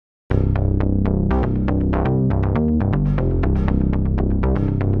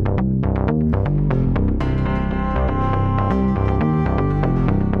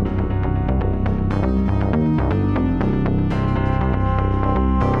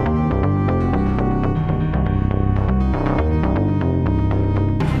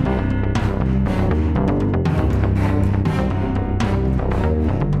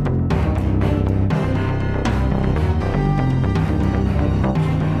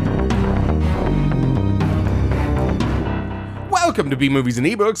Welcome to B Movies and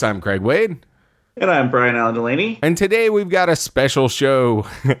Ebooks. I'm Craig Wade. And I'm Brian Allen Delaney. And today we've got a special show.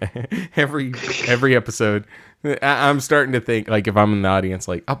 every episode. I'm starting to think, like, if I'm in the audience,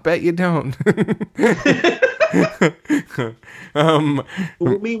 like, I'll bet you don't.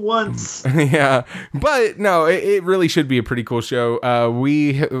 Fool me once. Yeah, but no, it really should be a pretty cool show.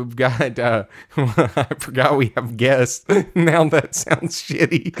 We've got, I forgot we have guests. Now that sounds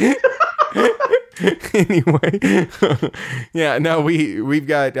shitty. Anyway, yeah, no, we've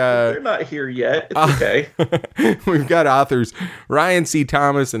got they're not here yet. It's okay. We've got authors Ryan C.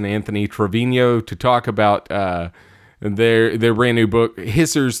 Thomas and Anthony Trevino to talk about their brand new book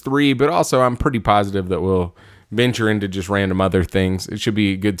Hissers 3, but also I'm pretty positive that we'll venture into just random other things. It should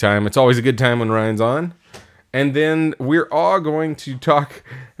be a good time. It's always a good time when Ryan's on. And then we're all going to talk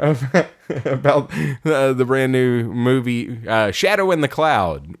about the brand new movie Shadow in the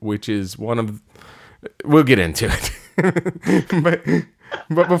Cloud, which is one of... We'll get into it.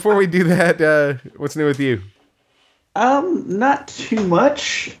 but before we do that, what's new with you? Not too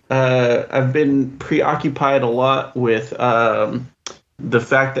much. I've been preoccupied a lot with the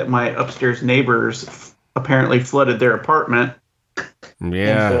fact that my upstairs neighbors apparently flooded their apartment.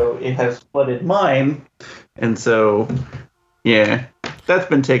 Yeah. And so it has flooded mine. And so, yeah, that's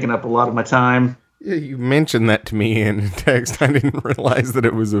been taking up a lot of my time. Yeah, you mentioned that to me in a text. I didn't realize that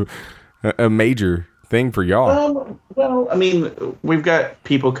it was a major thing for y'all. Well, I mean, we've got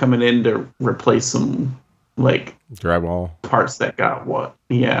people coming in to replace some, like, drywall parts that got what?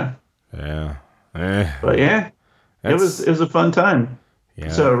 Yeah. Yeah. But yeah, it was a fun time. Yeah.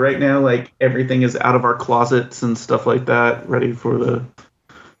 So right now, like, everything is out of our closets and stuff like that, ready for the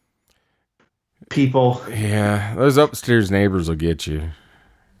people. Yeah, those upstairs neighbors will get you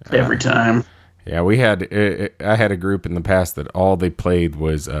every time. Yeah, I had a group in the past that all they played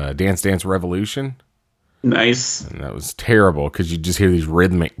was Dance Dance Revolution. Nice. And that was terrible because you just hear these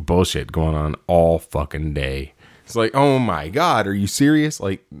rhythmic bullshit going on all fucking day. It's like, oh my God, are you serious?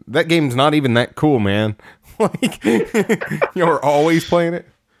 Like, that game's not even that cool, man. Like, you're always playing it.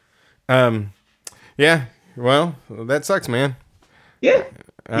 Yeah, well, that sucks, man. Yeah,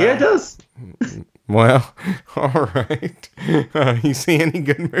 it does. Well, all right. You see any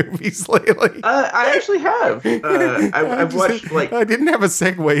good movies lately? I actually have. I've watched, like... I didn't have a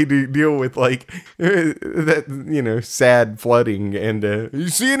segue to deal with, like, that, sad flooding. And you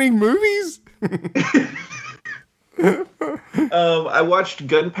see any movies? I watched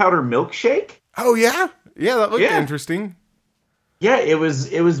Gunpowder Milkshake. Oh, yeah? Yeah, that looked interesting. Yeah, it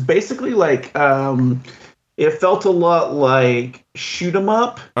was basically like... it felt a lot like Shoot 'em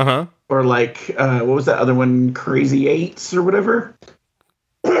Up. Uh-huh. Or like, what was that other one? Crazy Eights or whatever?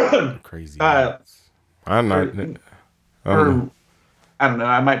 Crazy Eights. I'm not... Or, I don't know.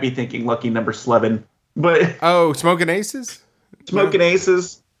 I might be thinking Lucky Number 11. But... Oh, Smoking Aces? Smoking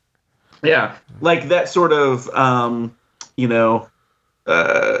Aces. Yeah. Like that sort of,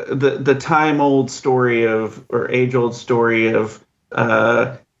 the time-old story of, or age-old story of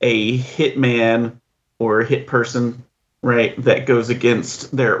a hitman or a hit person, right, that goes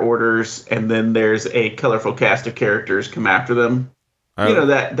against their orders, and then there's a colorful cast of characters come after them. Oh.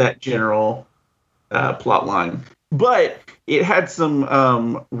 That general plot line. But it had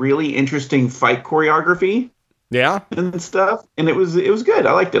some really interesting fight choreography. Yeah. And stuff. And it was good.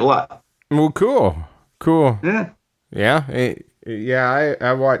 I liked it a lot. Well, cool. Yeah. Yeah.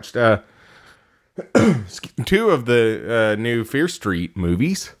 I watched 2 of the new Fear Street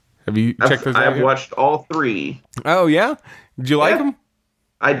movies. Have you checked those out? I've watched all 3. Oh, yeah? Did you like them?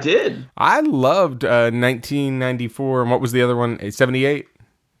 I did. I loved 1994. And what was the other one? 78?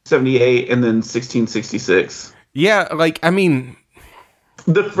 78 and then 1666. Yeah, like, I mean...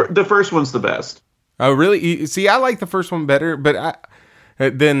 The first one's the best. Oh, really? See, I like the first one better, but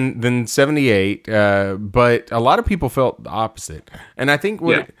than 78. But a lot of people felt the opposite. And I think...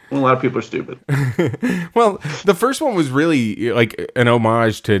 a lot of people are stupid. Well, the first one was really like an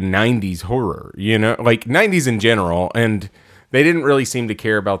homage to 90s horror, like 90s in general. And they didn't really seem to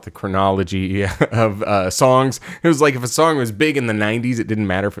care about the chronology of songs. It was like if a song was big in the 90s, it didn't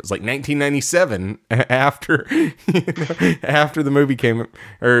matter if it was like 1997 after the movie came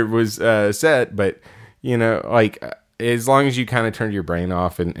or was set. But, like... as long as you kind of turned your brain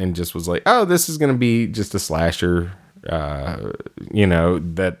off and just was like, oh, this is going to be just a slasher,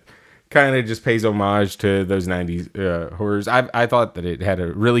 that kind of just pays homage to those 90s horrors. I thought that it had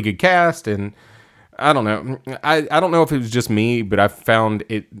a really good cast, and I don't know. I don't know if it was just me, but I found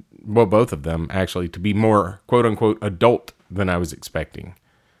it, well, both of them actually, to be more quote unquote adult than I was expecting.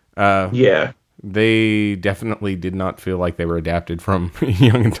 Yeah. They definitely did not feel like they were adapted from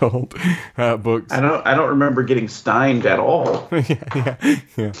young adult books. I don't remember getting Steined at all.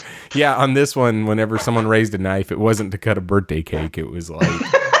 Yeah. On this one, whenever someone raised a knife, it wasn't to cut a birthday cake. It was like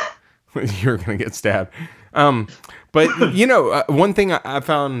you're gonna get stabbed. But one thing I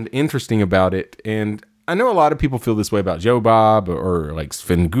found interesting about it, and I know a lot of people feel this way about Joe Bob or like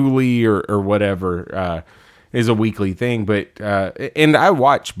Svengoolie or whatever. Is a weekly thing, but and I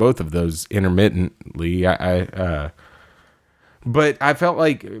watch both of those intermittently. But I felt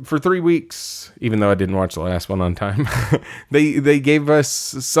like for 3 weeks, even though I didn't watch the last one on time, they gave us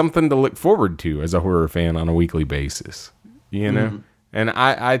something to look forward to as a horror fan on a weekly basis, And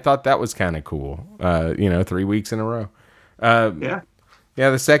I thought that was kind of cool. 3 weeks in a row. Yeah.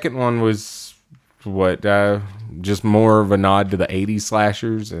 The second one was just more of a nod to the 80s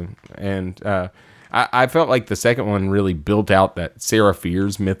slashers and I felt like the second one really built out that Sarah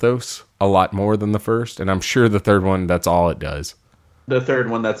Fierce mythos a lot more than the first, and I'm sure the third one, that's all it does. The third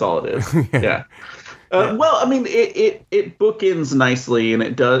one, that's all it is. Yeah. Well, I mean, it bookends nicely, and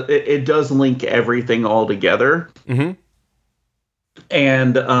it does link everything all together. Mm-hmm.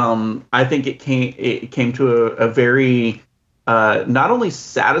 And I think it came to a very not only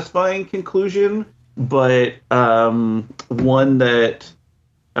satisfying conclusion, but one that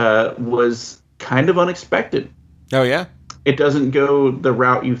was kind of unexpected. Oh yeah, it doesn't go the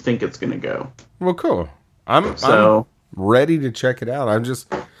route you think it's going to go. Well, cool. I'm ready to check it out. I've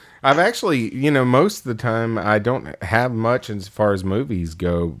actually, most of the time I don't have much as far as movies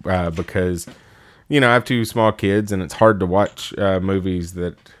go because, I have 2 small kids and it's hard to watch movies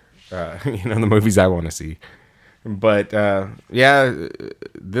that, the movies I want to see. But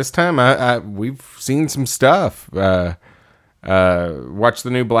this time we've seen some stuff. Watched the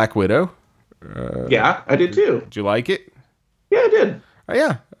new Black Widow. Yeah, I did too. Did you like it? Yeah, I did.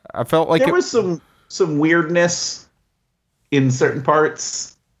 Yeah, I felt like there was some weirdness in certain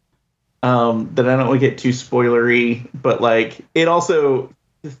parts that I don't want to get too spoilery, but like it also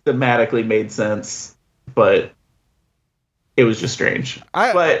thematically made sense, but it was just strange.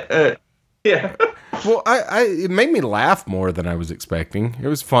 Yeah. Well, it made me laugh more than I was expecting. It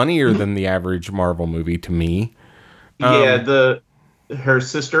was funnier than the average Marvel movie to me. Her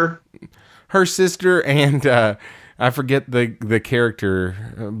sister and I forget the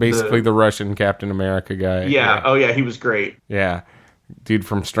character, basically the Russian Captain America guy. Yeah. Oh yeah, he was great. Yeah, dude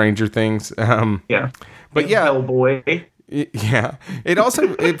from Stranger Things. Yeah, but yeah, Hellboy. Yeah,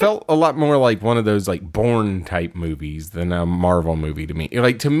 it felt a lot more like one of those like Bourne type movies than a Marvel movie to me.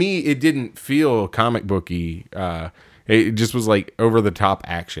 Like to me, it didn't feel comic booky. It just was like over the top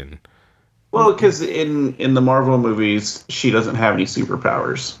action. Well, because in the Marvel movies, she doesn't have any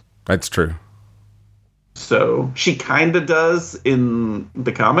superpowers. That's true. So she kind of does in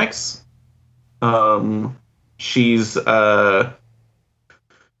the comics. She's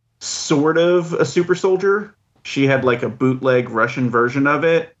sort of a super soldier. She had like a bootleg Russian version of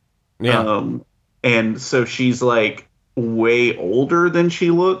it. Yeah. And so she's like way older than she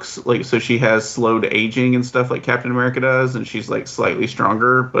looks. Like, so she has slowed aging and stuff like Captain America does. And she's like slightly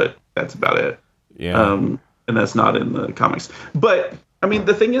stronger, but that's about it. Yeah. And that's not in the comics. But I mean,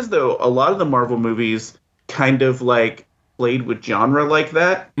 the thing is though, a lot of the Marvel movies kind of like played with genre like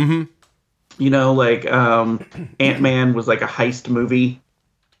that. Mm-hmm. Like Ant-Man was like a heist movie,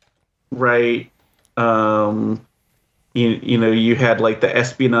 right? You had like the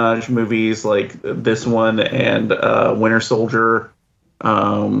espionage movies like this one and Winter Soldier.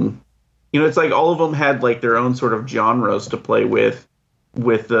 It's like all of them had like their own sort of genres to play with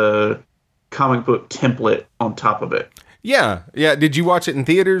the comic book template on top of it. Yeah. Did you watch it in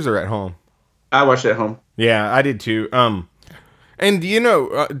theaters or at home? I watched it at home. Yeah, I did too. And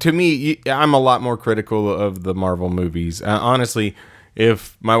to me, I'm a lot more critical of the Marvel movies. Honestly,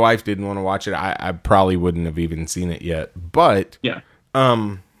 if my wife didn't want to watch it, I probably wouldn't have even seen it yet. But yeah,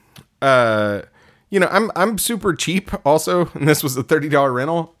 I'm super cheap also, and this was a $30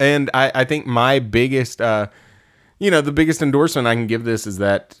 rental. And I think my biggest, the biggest endorsement I can give this is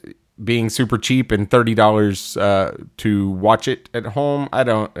that being super cheap and $30 to watch it at home, I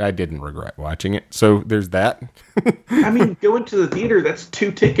didn't regret watching it. So there's that. I mean, going to the theater, that's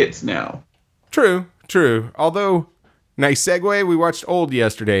 2 tickets now. True. Although, nice segue, we watched Old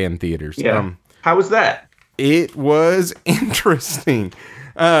yesterday in theaters. Yeah. How was that? It was interesting.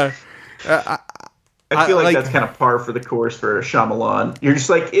 I feel like that's kind of par for the course for Shyamalan. You're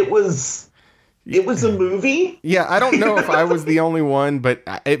just like, it was a movie? Yeah, I don't know if I was the only one, but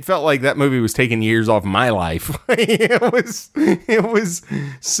it felt like that movie was taking years off my life. It was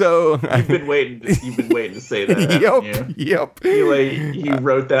so. You've been waiting to say that. Yep. You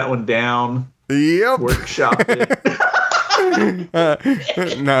wrote that one down. Yep. Workshop it.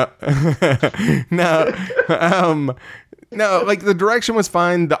 No, no, like the direction was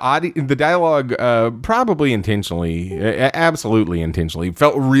fine. The dialogue, probably intentionally, absolutely intentionally,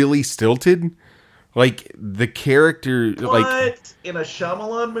 felt really stilted. Like the character, What? like In a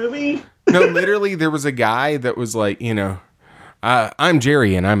Shyamalan movie? no, literally, there was a guy that was like, I'm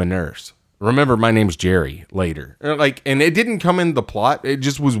Jerry and I'm a nurse. Remember, my name's Jerry. Later, like, and it didn't come in the plot. It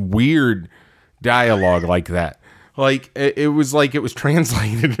just was weird dialogue like that. Like it was like it was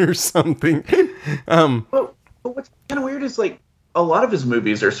translated or something. But what's kind of weird is like a lot of his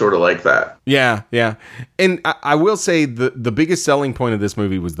movies are sort of like that. Yeah, yeah. And I will say the biggest selling point of this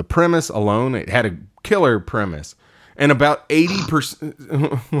movie was the premise alone. It had a killer premise. And about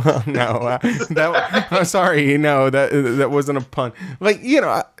 80%. Well, no, sorry, no, that wasn't a pun. Like,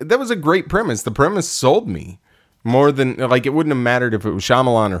 that was a great premise. The premise sold me more than, like, it wouldn't have mattered if it was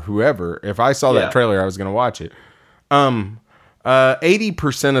Shyamalan or whoever. If I saw that trailer, I was going to watch it.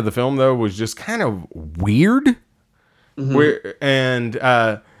 80% of the film though was just kind of weird.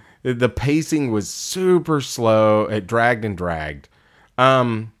 Mm-hmm. The pacing was super slow. It dragged and dragged.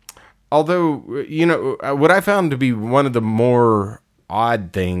 Although, what I found to be one of the more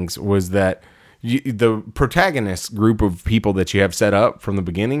odd things was that the protagonist group of people that you have set up from the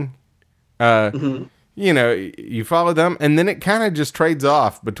beginning, you follow them and then it kind of just trades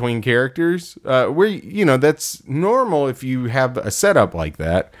off between characters, where, that's normal if you have a setup like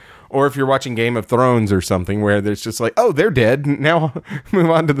that. Or if you're watching Game of Thrones or something where there's just like, oh, they're dead. Now move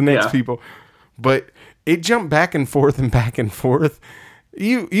on to the next people. But it jumped back and forth and back and forth.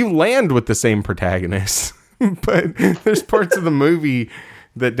 You land with the same protagonist, but there's parts of the movie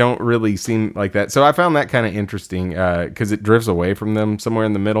that don't really seem like that. So I found that kind of interesting because it drifts away from them somewhere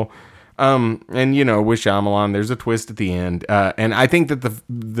in the middle. And with Shyamalan, there's a twist at the end, and I think that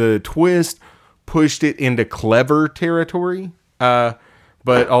the twist pushed it into clever territory. But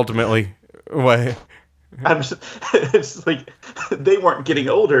ultimately, what? It's like they weren't getting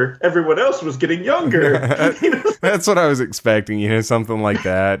older; everyone else was getting younger. That's what I was expecting, something like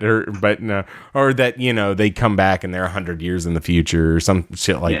that, or that they come back and they're 100 years in the future, or some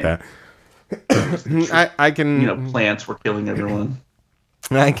shit like that. I can, plants were killing everyone.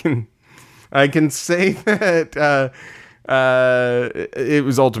 I can say that. It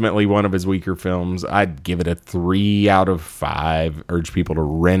was ultimately one of his weaker films. I'd give it a 3 out of 5. Urge people to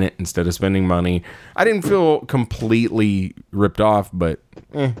rent it instead of spending money. I didn't feel completely ripped off, but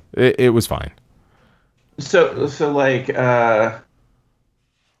it was fine. So like,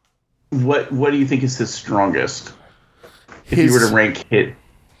 what do you think is his strongest? If you were to rank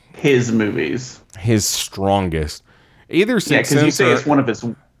his movies, his strongest, either Sixth Sense. You say it's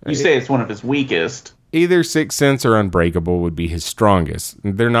one of his weakest. Either Sixth Sense or Unbreakable would be his strongest.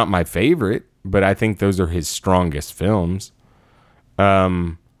 They're not my favorite, but I think those are his strongest films.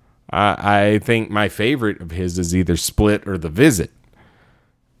 I think my favorite of his is either Split or The Visit.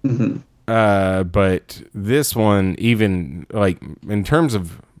 Mm-hmm. But this one, even like in terms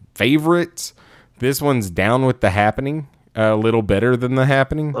of favorites, this one's down with The Happening. A little better than The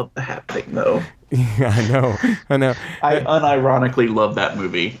Happening. Love The Happening, though. Yeah, I know. I unironically love that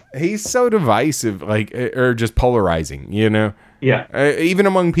movie. He's so divisive, or just polarizing, Yeah. Even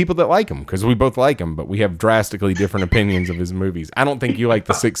among people that like him, because we both like him, but we have drastically different opinions of his movies. I don't think you like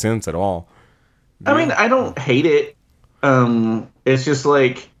The Sixth Sense at all. I mean, I don't hate it. It's just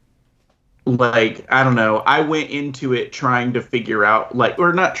like I don't know. I went into it trying to figure out,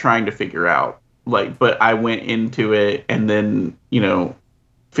 or not trying to figure out. But I went into it and then,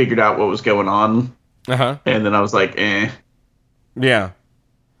 figured out what was going on. Uh-huh. And then I was like, eh. Yeah.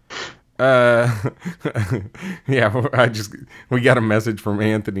 Yeah, we got a message from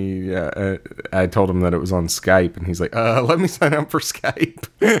Anthony. I told him that it was on Skype and he's like, let me sign up for Skype.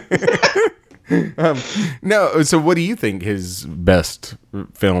 No, so what do you think his best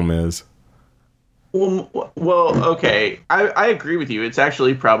film is? Well, okay. I agree with you. It's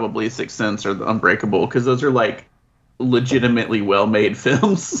actually probably Sixth Sense or The Unbreakable because those are legitimately well-made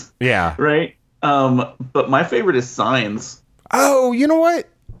films. Yeah. Right? But my favorite is Signs. Oh, you know what?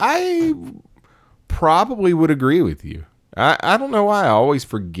 I probably would agree with you. I don't know why I always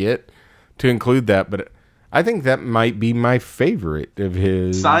forget to include that, but I think that might be my favorite of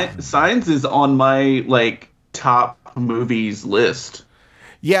his. Signs is on my top movies list.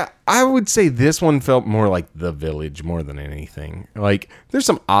 Yeah, I would say this one felt more like The Village more than anything. There's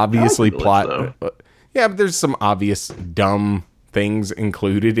some obviously plot. Yeah, but there's some obvious dumb things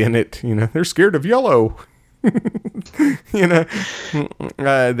included in it. They're scared of yellow. That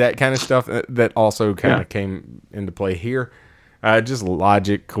kind of stuff that also kind of came into play here. Just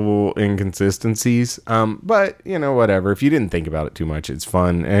logical inconsistencies. But you know, whatever. If you didn't think about it too much, it's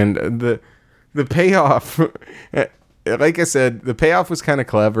fun. And the payoff, like I said, the payoff was kind of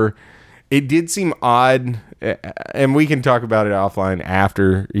clever. It did seem odd, and we can talk about it offline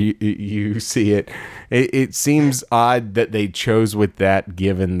after you see it. It seems odd that they chose with that,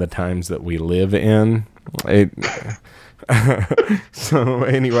 given the times that we live in. So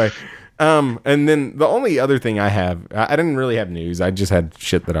anyway, and then the only other thing I have, I didn't really have news. I just had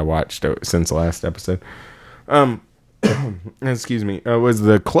shit that I watched since the last episode. Excuse me, was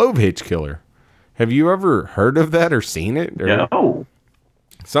the Clove Hitch Killer. Have you ever heard of that or seen it? Or? No.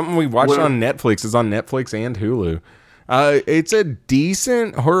 Something we watched on Netflix. It's on Netflix and Hulu. It's a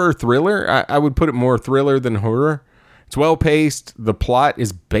decent horror thriller. I would put it more thriller than horror. It's well paced. The plot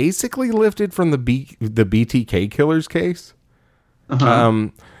is basically lifted from the BTK killer's case. Uh-huh.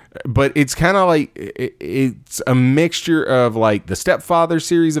 But it's kind of like it's a mixture of like the Stepfather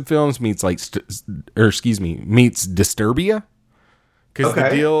series of films meets meets Disturbia. Because the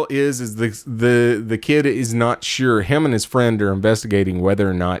deal is the kid is not sure. Him and his friend are investigating whether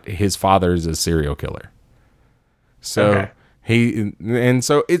or not his father is a serial killer. So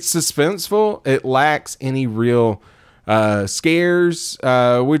so it's suspenseful. It lacks any real scares,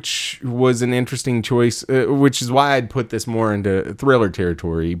 which was an interesting choice. Which is why I'd put this more into thriller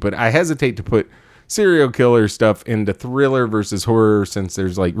territory. But I hesitate to put serial killer stuff into thriller versus horror since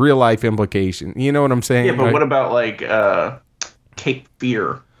there's like real life implication. You know what I'm saying? Yeah, but what about like Cape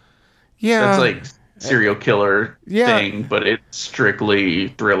Fear? Yeah, that's like serial killer thing, but it's strictly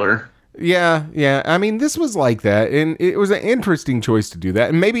thriller. Yeah. I mean, this was like that, and it was an interesting choice to do that.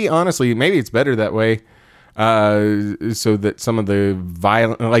 And maybe, honestly, it's better that way, so that some of the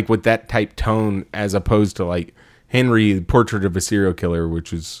violent, like with that type tone, as opposed to like Henry, Portrait of a Serial Killer,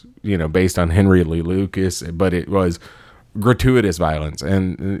 which was, you know, based on Henry Lee Lucas, but it was gratuitous violence,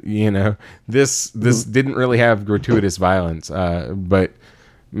 and you know, this didn't really have gratuitous violence, but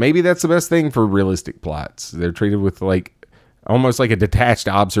maybe that's the best thing for realistic plots. They're treated with like almost like a detached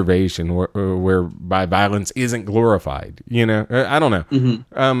observation whereby violence isn't glorified, you know. I don't know.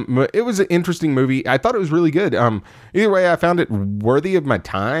 But it was an interesting movie. I thought it was really good. Either way, I found it worthy of my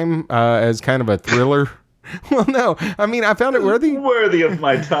time as kind of a thriller. Well, no, I mean, I found it worthy of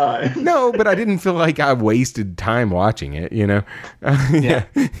my time. No, but I didn't feel like I wasted time watching it, you know? Yeah.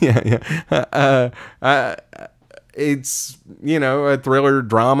 It's, you know, a thriller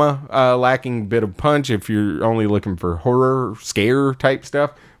drama, lacking a bit of punch if you're only looking for horror, scare type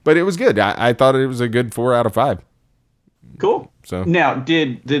stuff. But it was good. I thought it was a good 4 out of 5. Cool. So now,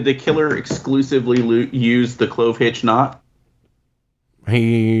 did the killer exclusively use the clove hitch knot?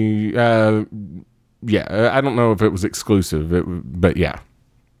 He, yeah, I don't know if it was exclusive, but yeah.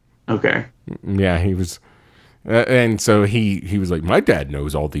 Okay. Yeah, he was, and so he was like, my dad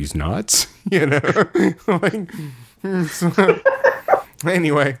knows all these knots, you know. Like, so,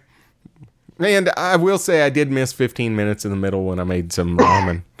 anyway, and I will say I did miss 15 minutes in the middle when I made some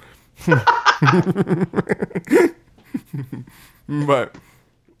ramen. But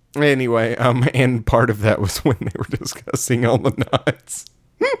anyway, and part of that was when they were discussing all the knots.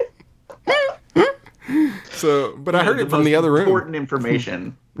 So, but I heard it from the other room. Important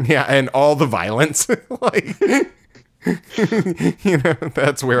information. Yeah, and all the violence, like, you know,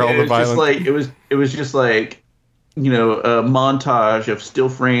 that's where all the violence. It was just like, you know, a montage of still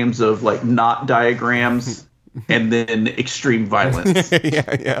frames of like knot diagrams, and then extreme violence.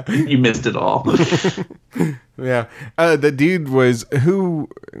 Yeah. You missed it all. Yeah, the dude was, who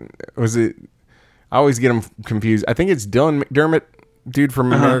was it? I always get him confused. I think it's Dylan McDermott. Dude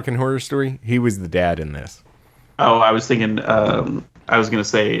from American Horror Story. He was the dad in this. Oh, I was thinking, I was going to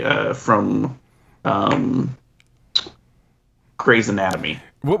say from Grey's Anatomy.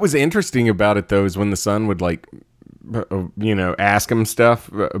 What was interesting about it, though, is when the son would, like, you know, ask him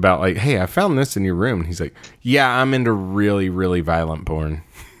stuff about, like, hey, I found this in your room. And he's like, yeah, I'm into really, really violent porn.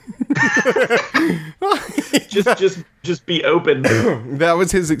 just be open. That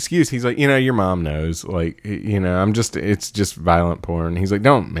was his excuse. He's like, you know, your mom knows, like, you know, it's just violent porn. He's like,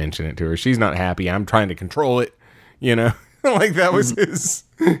 don't mention it to her. She's not happy. I'm trying to control it, you know. Like, that was his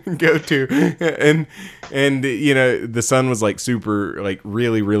go-to. And you know, the son was like super, like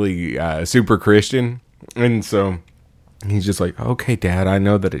really, really super Christian, and so he's just like, okay, Dad, I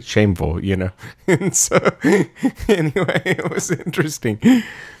know that it's shameful, you know. And so anyway, it was interesting.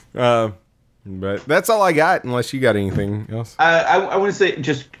 But that's all I got, unless you got anything else. I want to say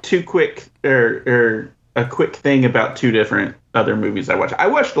just two quick, or a quick thing about two different other movies I watched. I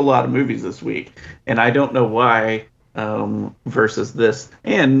watched a lot of movies this week, and I don't know why, versus this,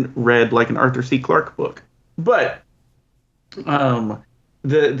 and read like an Arthur C. Clarke book. But Um,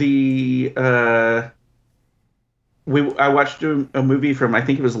 the I watched a movie from, I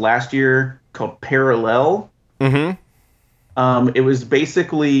think it was last year, called Parallel. Mm-hmm. It was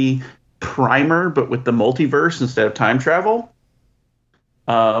basically Primer, but with the multiverse instead of time travel.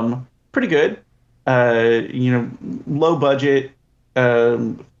 Pretty good. Low budget,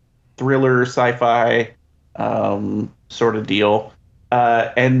 thriller, sci-fi, sort of deal.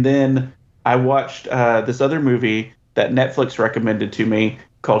 And then I watched this other movie that Netflix recommended to me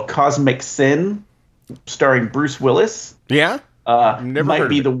called Cosmic Sin, starring Bruce Willis. Yeah? Never Might heard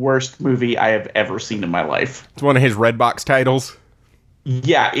be of it. the worst movie I have ever seen in my life. It's one of his Redbox titles.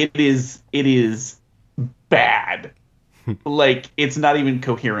 Yeah, it is. It is bad. Like, it's not even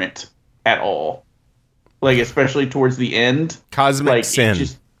coherent at all. Like, especially towards the end. Cosmic Like, Sin.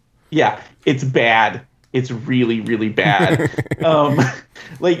 yeah, it's bad. It's really, really bad.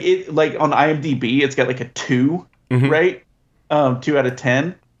 Like on IMDb, it's got like a 2, right? 2 out of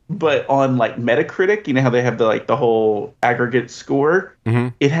 10. But on like Metacritic, you know how they have the whole aggregate score?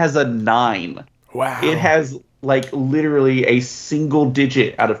 It has a 9. Wow. It has like literally a single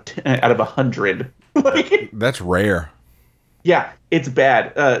digit out of 100. Like, That's rare. yeah, it's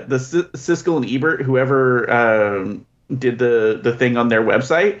bad. The Siskel and Ebert, whoever did the thing on their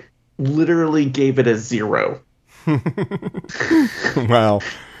website, literally gave it a 0. Wow.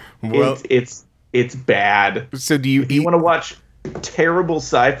 Well, It's bad. so do you If you want to watch terrible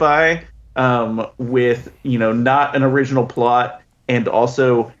sci-fi with not an original plot and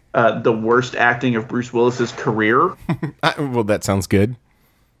also the worst acting of Bruce Willis's career, well, that sounds good.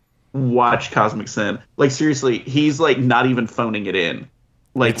 watch Cosmic Sin. Like, seriously, he's like not even phoning it in.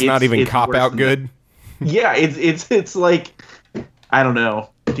 Like, It's not even it's cop worse out than good. that. Yeah, it's like, I don't know,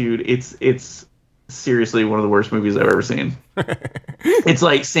 dude. It's seriously one of the worst movies I've ever seen. It's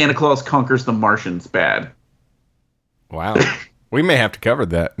like Santa Claus Conquers the Martians bad. Wow. We may have to cover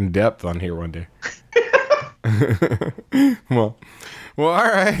that in depth on here one day. well, all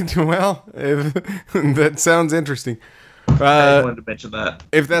right. Well, that sounds interesting. I wanted to mention that.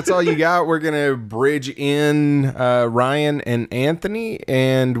 If that's all you got, we're going to bridge in Ryan and Anthony,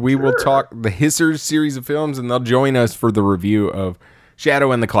 and we will talk the Hissers series of films, and they'll join us for the review of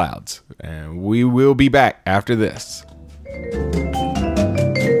Shadow in the Clouds. And we will be back after this.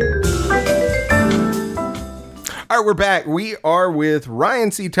 All right, we're back. We are with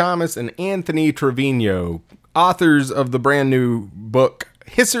Ryan C. Thomas and Anthony Trevino, authors of the brand new book,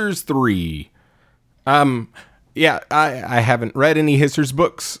 Hissers 3. Yeah, I haven't read any Hissers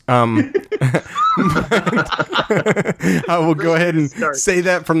books. I will go ahead and say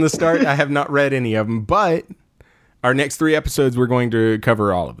that from the start. I have not read any of them, but our next 3 episodes, we're going to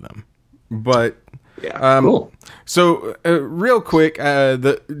cover all of them. But Yeah, cool. so real quick,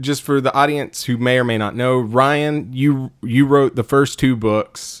 just for the audience who may or may not know, Ryan, you wrote the first 2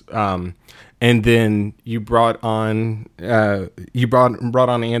 books, and then you brought on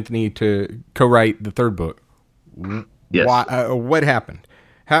Anthony to co-write the 3rd book. Yes. Why, what happened?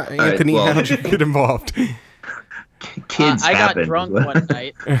 Anthony, well- how did you get involved? Kids I got happen. drunk one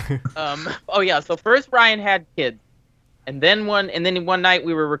night. So first Ryan had kids, and then one night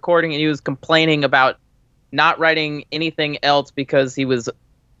we were recording, and he was complaining about not writing anything else because he was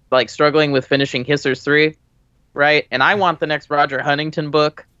like struggling with finishing Hissers 3, right? And I want the next Roger Huntington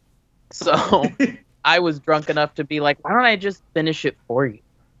book, so I was drunk enough to be like, why don't I just finish it for you,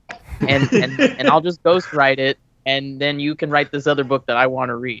 and I'll just ghostwrite it, and then you can write this other book that I want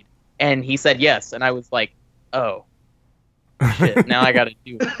to read. And he said yes, and I was like, oh. Shit, now I gotta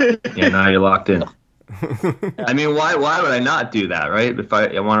do it. Yeah, now you're locked in. I mean, why would I not do that, right? If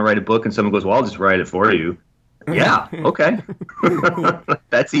I want to write a book and someone goes, well, I'll just write it for you. Yeah, okay.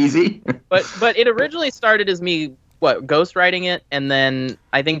 That's easy. But it originally started as me ghostwriting it, and then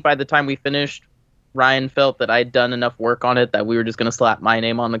I think by the time we finished, Ryan felt that I'd done enough work on it that we were just gonna slap my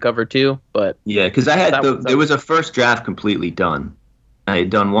name on the cover too. But Yeah, because there was a first draft completely done. I had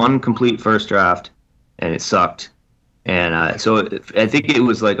done one complete first draft, and it sucked. And so I think it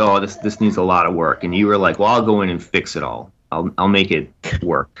was like, oh, this needs a lot of work. And you were like, well, I'll go in and fix it all. I'll make it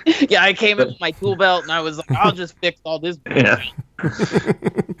work. yeah, I came in with my tool belt, and I was like, I'll just fix all this. Yeah.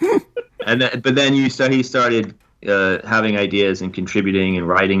 But then he started having ideas and contributing and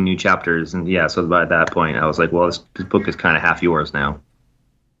writing new chapters. And yeah, so by that point, I was like, well, this book is kind of half yours now.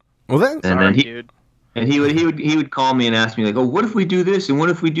 Well, that's And Sorry, then dude. And he would call me and ask me like, oh, what if we do this and what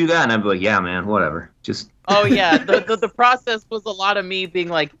if we do that? And I'd be like, yeah, man, whatever. Just Oh yeah, the process was a lot of me being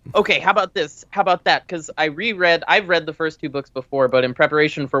like, okay, how about this? How about that? Because I've read the first 2 books before, but in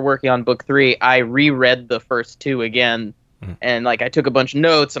preparation for working on book 3, I reread the first 2 again And like I took a bunch of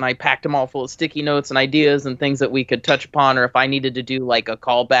notes and I packed them all full of sticky notes and ideas and things that we could touch upon, or if I needed to do like a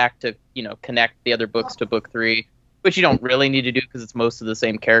callback to, connect the other books to book 3, which you don't really need to do because it's most of the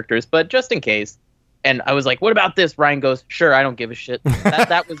same characters, but just in case. And I was like, what about this? Ryan goes, sure, I don't give a shit.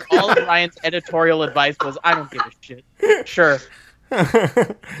 That was all of Ryan's editorial advice was, I don't give a shit. Sure.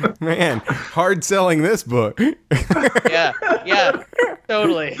 Man, hard selling this book. Yeah,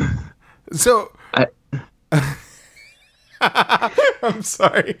 totally. So, I'm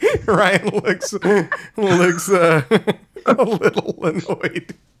sorry. Ryan looks a little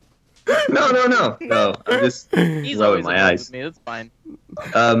annoyed. No. I'm just He's rolling always my annoyed eyes. with me. That's fine.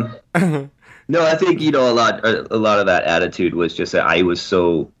 No, I think a lot of that attitude was just that I was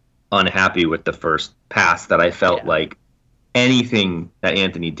so unhappy with the first pass that I felt like anything that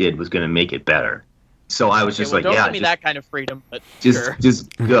Anthony did was going to make it better. So I was just don't give me just, that kind of freedom, but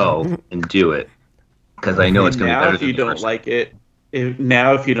just go and do it because I know it's going to be Now, better. if you don't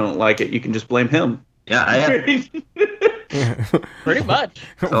like it, you can just blame him. Yeah, I have. pretty much.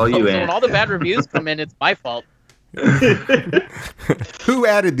 It's all you, So when Ant. all the bad reviews come in, it's my fault. Who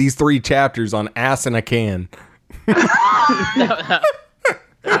added these 3 chapters on Ass in a Can? That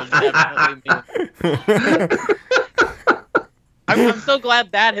was definitely me. I'm so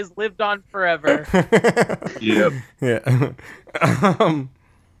glad that has lived on forever. Yep. Yeah.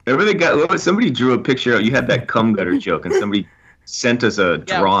 Remember the guy? Somebody drew a picture. You had that cum gutter joke, and somebody sent us a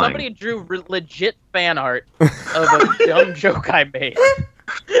Yeah, drawing. somebody drew legit fan art of a dumb joke I made.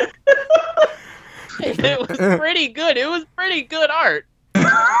 It was pretty good. It was pretty good art.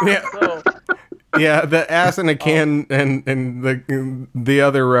 Yeah. So, Yeah, the Ass in a Can and the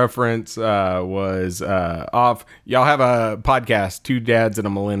other reference was off. Y'all have a podcast, Two Dads and a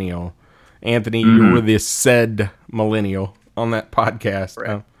Millennial. Anthony, you were the said millennial on that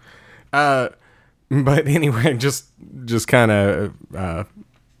podcast. But anyway, just kind of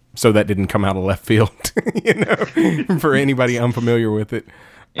so that didn't come out of left field, for anybody unfamiliar with it.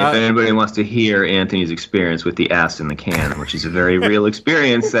 If anybody wants to hear Anthony's experience with the ass in the can, which is a very real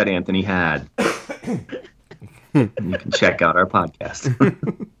experience that Anthony had, you can check out our podcast.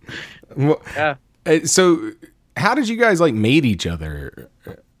 Well, yeah. So, how did you guys meet each other?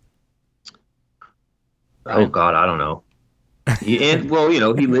 Oh God, I don't know. He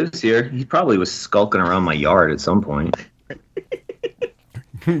lives here. He probably was skulking around my yard at some point.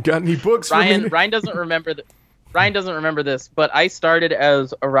 Got any books for me? Ryan doesn't remember Ryan doesn't remember this, but I started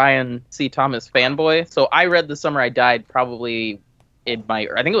as a Ryan C. Thomas fanboy. So I read The Summer I Died probably I think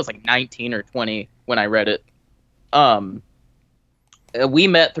it was 19 or 20 when I read it. We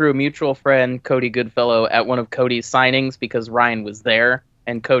met through a mutual friend, Cody Goodfellow, at one of Cody's signings because Ryan was there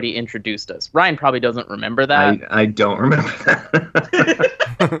and Cody introduced us. Ryan probably doesn't remember that. I don't remember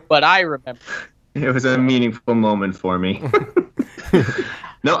that. But I remember. It was a meaningful moment for me.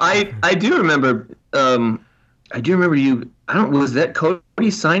 No, I do remember. I do remember you. Was that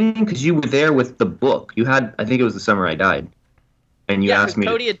Cody signing? Because you were there with the book. You had. I think it was The Summer I Died, and you asked me.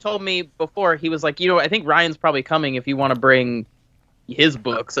 Cody had told me before. He was like, I think Ryan's probably coming if you want to bring his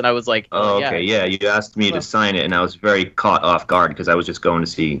books, and I was like, oh, okay, yeah. You asked me to sign it, and I was very caught off guard because I was just going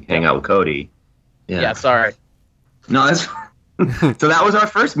to hang out with Cody. Yeah, sorry. No, that's. So that was our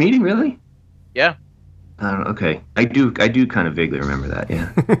first meeting, really? Yeah. Okay, I do kind of vaguely remember that.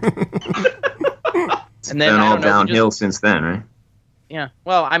 Yeah. And then been all downhill since then, right? Yeah.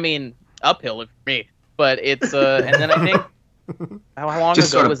 Well, I mean, uphill for me, but it's and then I think how long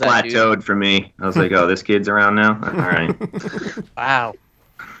just ago sort of was that? plateaued for me. I was like, oh, this kid's around now. All right. Wow.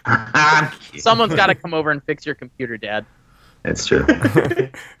 Someone's got to come over and fix your computer, Dad. That's true.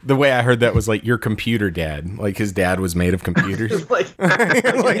 The way I heard that was your computer dad. His dad was made of computers. Oh,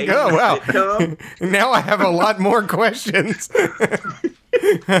 wow. Now I have a lot more questions. And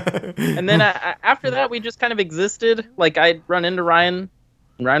then after that, we just kind of existed. I'd run into Ryan,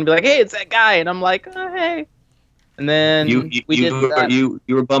 and Ryan would be like, hey, it's that guy. And I'm like, oh, hey. And then you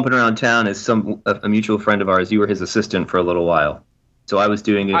were bumping around town as a mutual friend of ours. You were his assistant for a little while. So I was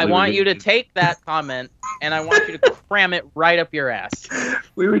doing it. I want you to take that comment and I want you to cram it right up your ass.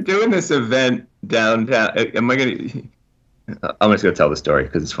 We were doing this event downtown. I'm just going to tell the story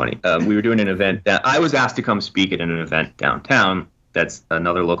because it's funny. We were doing an event. I was asked to come speak at an event downtown that's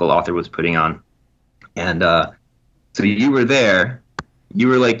another local author was putting on. And so you were there. You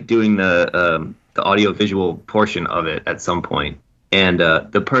were doing the audio visual portion of it at some point. And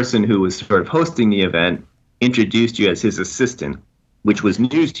the person who was sort of hosting the event introduced you as his assistant, which was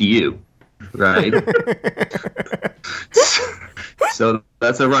news to you, right? So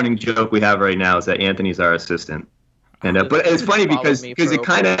that's a running joke we have right now is that Anthony's our assistant. And but it's funny because it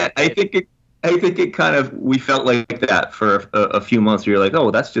kind of I think I think it kind of, we felt like that for a few months. We were like,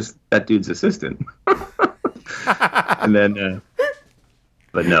 oh, that's just that dude's assistant. And then,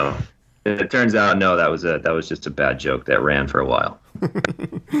 but no, it turns out, no, that was just a bad joke that ran for a while.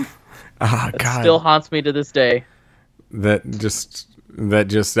 God. Still haunts me to this day. That just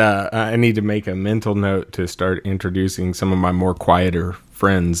I need to make a mental note to start introducing some of my more quieter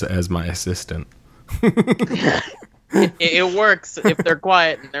friends as my assistant. It works if they're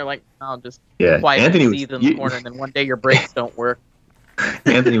quiet and they're like, "I'll just quiet Anthony and see them in the corner," and then one day your brakes don't work.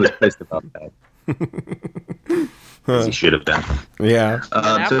 Anthony was pissed about that. As he should have been. Yeah.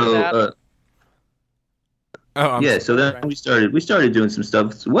 So then we started doing some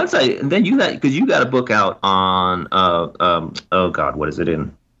stuff. So then you got a book out on oh God, what is it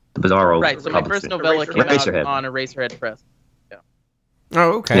in? The Bizarro. Right. So my first novella came out on Eraserhead Press. Yeah.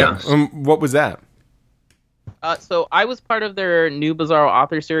 Oh, okay. Yeah. What was that? So I was part of their new Bizarro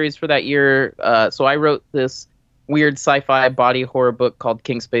author series for that year. So I wrote this weird sci-fi body horror book called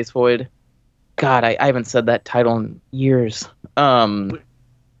King Space Void. God, I haven't said that title in years. I'm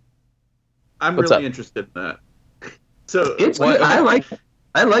really interested in that. So it's good. I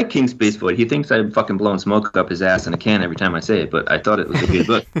like King Space Void. He thinks I'm fucking blowing smoke up his ass in a can every time I say it, but I thought it was a good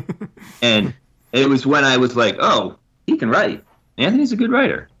book. And it was when I was like, oh, he can write. Anthony's a good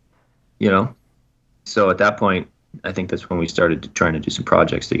writer, you know. So at that point, I think that's when we started trying to do some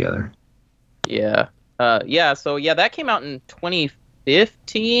projects together. Yeah. So that came out in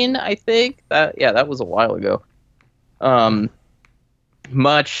 2015, I think. That was a while ago.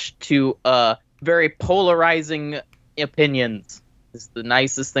 Much to very polarizing opinions is the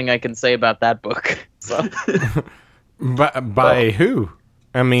nicest thing I can say about that book. So. By who?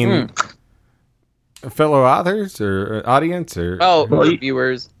 I mean, fellow authors or audience or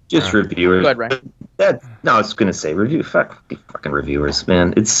reviewers. Just reviewers. Go ahead, Ryan. I was gonna say fucking reviewers,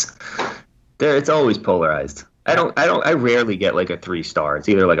 man. It's always polarized. I rarely get like a 3-star. It's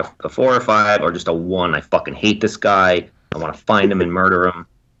either like a 4 or 5 or just a 1. I fucking hate this guy. I want to find him and murder him.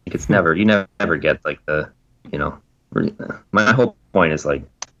 You never get like the, you know, my whole point is like,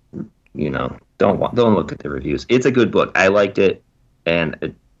 you know, don't look at the reviews. It's a good book. I liked it.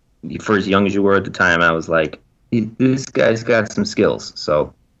 And for as young as you were at the time, I was like, this guy's got some skills.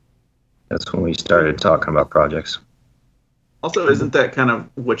 So that's when we started talking about projects. Also, isn't that kind of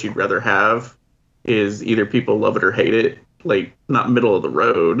what you'd rather have? Is either people love it or hate it, like not middle of the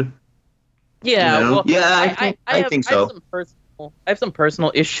road. Yeah, you know? well, yeah, I think so. I have some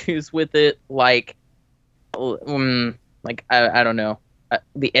personal issues with it, like I don't know,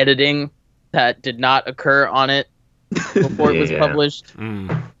 the editing that did not occur on it before it was published.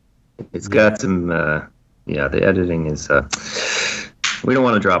 It's got some, the editing is. We don't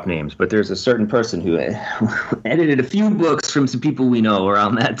want to drop names, but there's a certain person who edited a few books from some people we know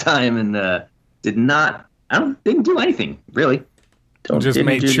around that time and didn't do anything really. Just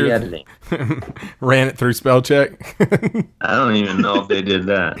made sure the editing. Ran it through spell check. I don't even know if they did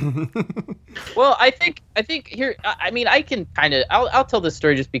that. Well, I think here. I mean, I can kind of. I'll tell this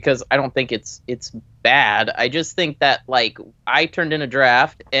story just because I don't think it's bad. I just think that like I turned in a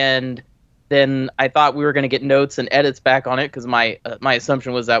draft and then I thought we were going to get notes and edits back on it because my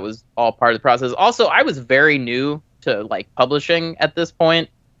assumption was that was all part of the process. Also, I was very new to like publishing at this point.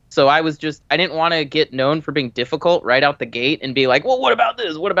 So I didn't want to get known for being difficult right out the gate and be like, well, what about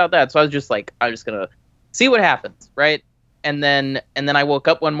this? What about that? So I was just like, I'm just going to see what happens. Right. And then I woke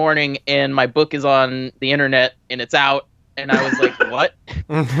up one morning and my book is on the internet and it's out. And I was like, what?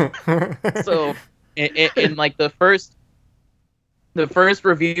 So in like the first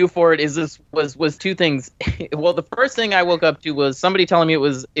review for it was two things. Well, the first thing I woke up to was somebody telling me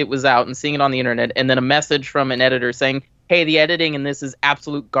it was out and seeing it on the internet. And then a message from an editor saying, hey, the editing in this is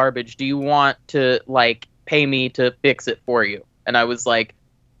absolute garbage. Do you want to like pay me to fix it for you? And I was like,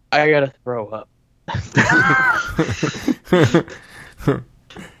 I gotta throw up.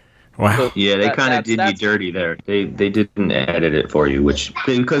 Wow. So yeah, they kind of did you dirty there. They didn't edit it for you,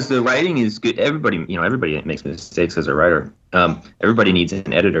 because the writing is good. Everybody makes mistakes as a writer. Everybody needs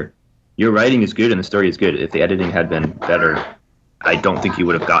an editor. Your writing is good and the story is good. If the editing had been better, I don't think you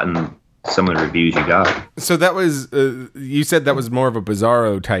would have gotten some of the reviews you got. So that was you said that was more of a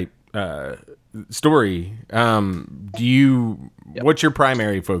Bizarro type story. What's your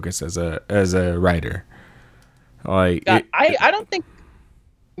primary focus as a writer? Like I don't think.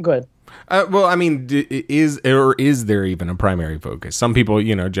 Go ahead. Well, I mean, is there even a primary focus? Some people,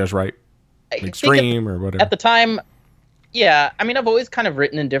 just write extreme or whatever. At the time, yeah. I mean, I've always kind of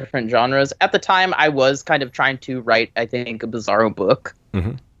written in different genres. At the time, I was kind of trying to write, I think, a Bizarro book.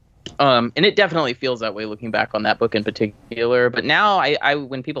 Mm-hmm. And it definitely feels that way looking back on that book in particular. But now, I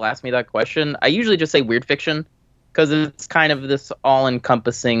when people ask me that question, I usually just say weird fiction because it's kind of this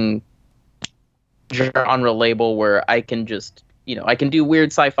all-encompassing genre label where I can just, I can do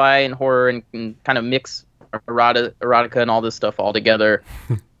weird sci-fi and horror and kind of mix erotica and all this stuff all together,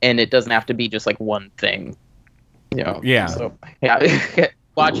 and it doesn't have to be just like one thing. Yeah. So, yeah.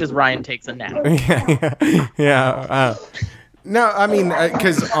 Watch as Ryan takes a nap. Yeah. No, I mean,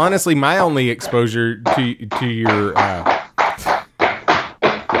 because honestly, my only exposure to your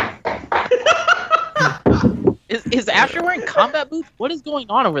is Asher wearing combat boots? What is going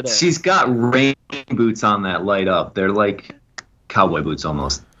on over there? She's got rain boots on that light up. They're like cowboy boots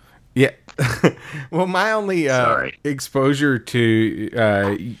almost. Yeah. Well, my only exposure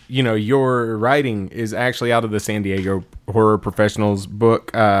to your writing is actually out of the San Diego Horror Professionals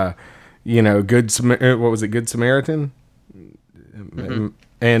book. What was it? Good Samaritan. Mm-hmm.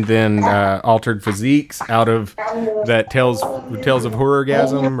 And then Altered Physiques out of that Tales of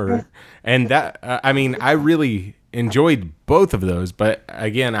Horrorgasm, and that I really enjoyed both of those, but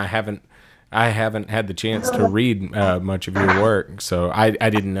again, I haven't had the chance to read much of your work, so I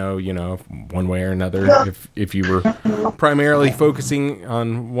didn't know, one way or another, if you were primarily focusing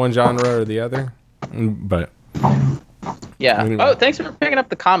on one genre or the other, but. Yeah. Oh, thanks for picking up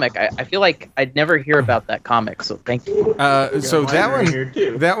the comic. I feel like I'd never hear about that comic, so thank you. So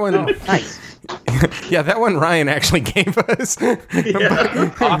that one, nice. Yeah, that one Ryan actually gave us.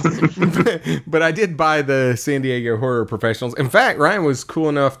 Yeah. Awesome. But I did buy the San Diego Horror Professionals. In fact, Ryan was cool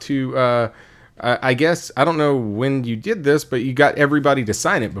enough to, I guess, I don't know when you did this, but you got everybody to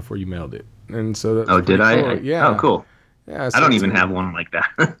sign it before you mailed it. And so that's did cool. I? Yeah. Oh, cool. Yeah, so I don't even have one like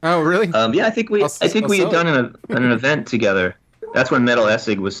that. Oh, really? Yeah, I think we had done an event together. That's when Metal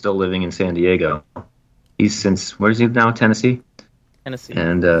Essig was still living in San Diego. Where's he now? Tennessee.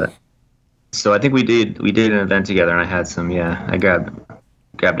 And so I think we did an event together, and I had some. Yeah, I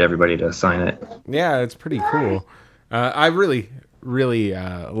grabbed everybody to sign it. Yeah, it's pretty cool. I really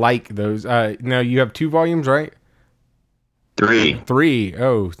like those. Now you have 2 volumes, right? 3.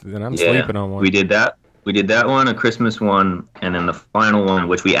 Oh, then I'm sleeping on one. We did that. We did that one, a Christmas one, and then the final one,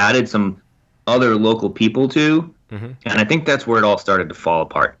 which we added some other local people to. Mm-hmm. And I think that's where it all started to fall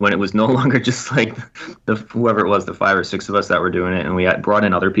apart, when it was no longer just like whoever it was, the 5 or 6 of us that were doing it, and we brought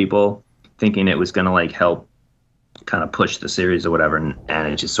in other people thinking it was going to like help kind of push the series or whatever, and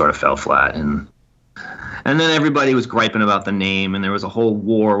it just sort of fell flat. And then everybody was griping about the name, and there was a whole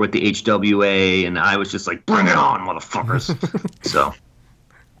war with the HWA, and I was just like, bring it on, motherfuckers. So...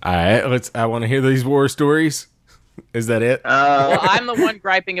 All right, I want to hear these war stories. Is that it? Well, I'm the one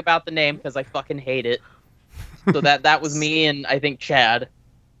griping about the name because I fucking hate it. So that was me and I think Chad.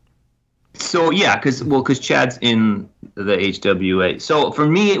 So yeah, because Chad's in the HWA. So for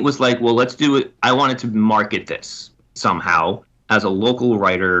me, it was like, well, let's do it. I wanted to market this somehow as a local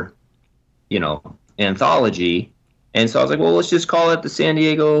writer, anthology, and so I was like, well, let's just call it the San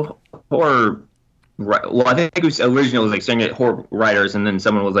Diego Horror. Right. Well, I think it was originally like saying it horror writers, and then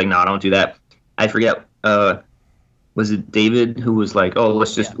someone was like, "No, don't do that." I forget. Was it David who was like, "Oh,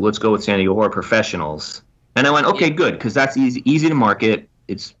 let's go with San Diego Horror Professionals," and I went, "Okay, good," because that's easy to market.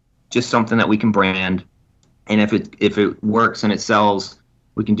 It's just something that we can brand, and if it works and it sells,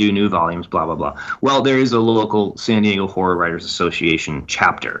 we can do new volumes. Blah blah blah. Well, there is a local San Diego Horror Writers Association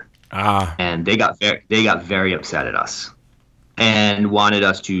chapter, and they got very upset at us, and wanted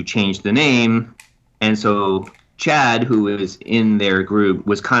us to change the name. And so Chad, who is in their group,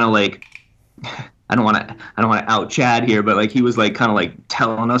 was kind of like, I don't want to out Chad here, but like he was like kind of like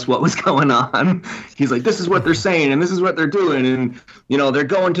telling us what was going on. He's like, this is what they're saying, and this is what they're doing, and they're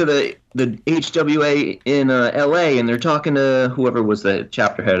going to the HWA in LA, and they're talking to whoever was the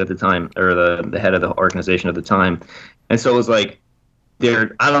chapter head at the time, or the head of the organization at the time. And so it was like,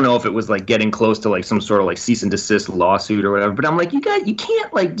 I don't know if it was like getting close to like some sort of like cease and desist lawsuit or whatever, but I'm like, you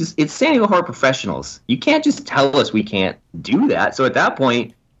can't like just, it's San Diego Horror Professionals. You can't just tell us we can't do that. So at that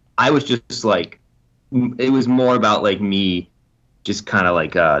point, I was just like, it was more about like me just kind of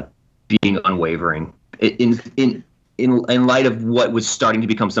like being unwavering in light of what was starting to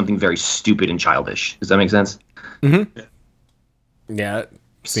become something very stupid and childish. Does that make sense? Mm-hmm. Yeah.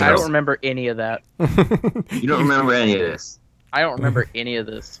 I don't remember any of that. You don't remember any of this? I don't remember any of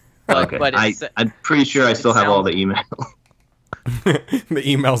this. But, okay. But I'm pretty sure I still have all the emails. The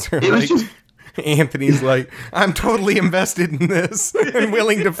emails are Anthony's like, I'm totally invested in this and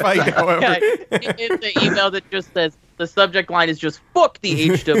willing to fight, however. Yeah, it's the email that just says, the subject line is just, fuck the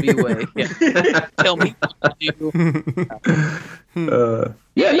HWA. Yeah. Tell me what to do.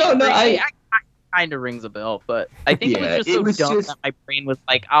 kind of rings a bell, but I think Yeah, it was just so dumb that my brain was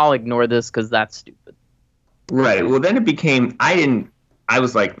like, I'll ignore this because that's stupid. Right. Well, then it became, I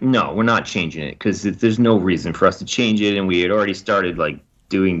was like, no, we're not changing it because there's no reason for us to change it. And we had already started like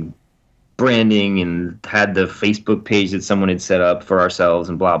doing branding and had the Facebook page that someone had set up for ourselves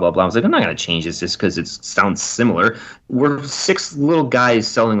and blah, blah, blah. I was like, I'm not going to change this just because it sounds similar. We're 6 little guys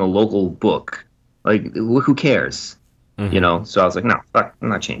selling a local book. Like, who cares? Mm-hmm. You know? So I was like, no, fuck, I'm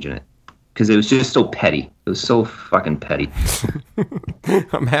not changing it. Because it was just so petty. It was so fucking petty.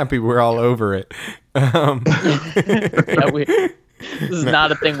 I'm happy we're all over it. Yeah, this is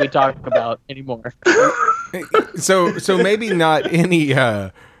not a thing we talk about anymore. So maybe not any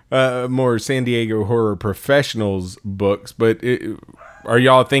more San Diego Horror Professionals books, but are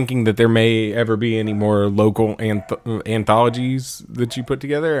y'all thinking that there may ever be any more local anthologies that you put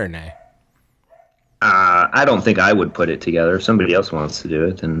together, or nah? I don't think I would put it together. If somebody else wants to do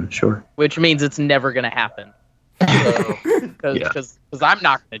it, then sure. Which means it's never going to happen. Because I'm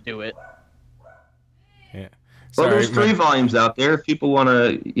not going to do it. Yeah. Well, there's 3 volumes out there. If people want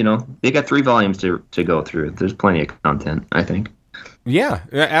to, they got 3 volumes to go through. There's plenty of content, I think. Yeah,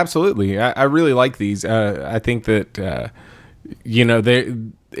 absolutely. I really like these. I think that,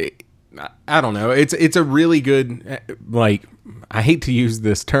 I don't know. It's a really good, like, I hate to use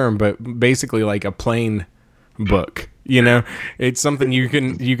this term, but basically like a plain book. It's something you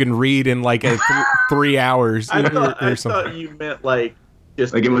can read in like a 3 hours. I thought you meant like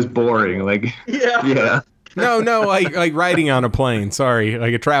just like it was boring. Like yeah. No, like riding on a plane. Sorry,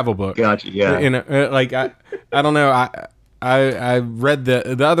 like a travel book. Gotcha. Yeah. Like I don't know. I read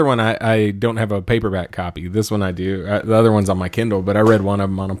the other one. I don't have a paperback copy. This one I do. The other one's on my Kindle, but I read one of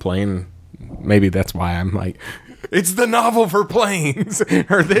them on a plane. Maybe that's why I'm like, it's the novel for planes,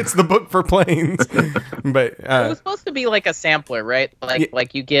 or it's the book for planes. But it was supposed to be like a sampler, right?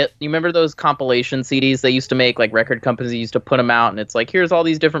 Like you remember those compilation CDs they used to make, like record companies used to put them out, and it's like, here's all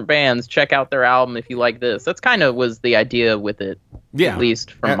these different bands, check out their album if you like this. That's kind of was the idea with it, at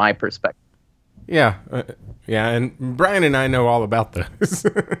least from my perspective. Yeah, and Brian and I know all about those.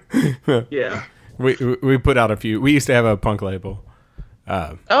 Yeah, we put out a few. We used to have a punk label.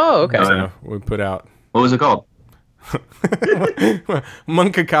 Okay. So we put out. What was it called?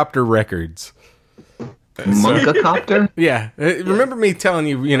 Monkacopter Records. Monkacopter? Yeah. Remember me telling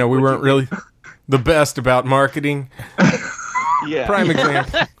you, we weren't really the best about marketing? Yeah. Prime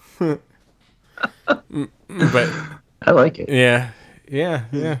example. But I like it. Yeah.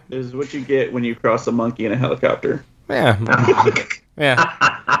 This is what you get when you cross a monkey in a helicopter. Yeah. Yeah.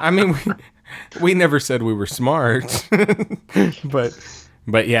 I mean, we never said we were smart.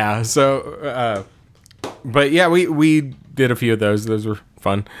 But yeah. So but yeah, we did a few of those. Those were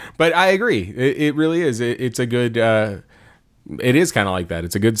fun. But I agree. It really is. It's a good it is kind of like that.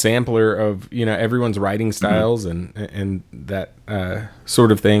 It's a good sampler of, everyone's writing styles and that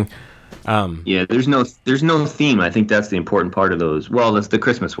sort of thing. Yeah, there's no theme. I think that's the important part of those. Well, the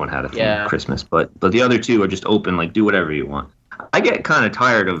Christmas one had a theme, Christmas, but the other 2 are just open, like do whatever you want. I get kind of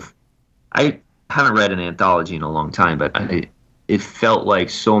tired of. I haven't read an anthology in a long time, but it felt like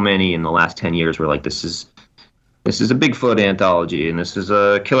so many in the last 10 years were like, this is a Bigfoot anthology, and this is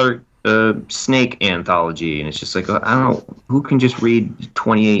a killer snake anthology, and it's just like, I don't know, who can just read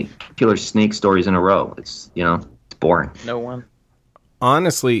 28 killer snake stories in a row? It's it's boring. No one.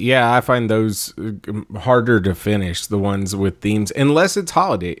 Honestly, yeah, I find those harder to finish, the ones with themes, unless it's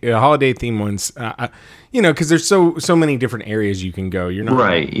holiday theme ones. Because there's so many different areas you can go. You're not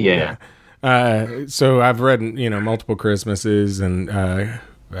right. Yeah. So I've read multiple Christmases and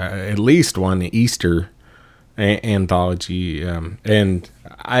at least one Easter anthology, and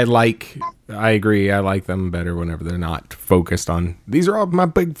I agree. I like them better whenever they're not focused on. These are all my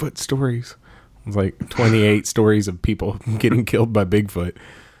Bigfoot stories. It's like 28 stories of people getting killed by Bigfoot.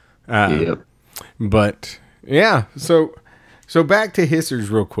 Yep. But yeah, so back to Hissers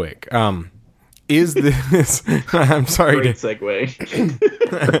real quick. Is this? I'm sorry. Great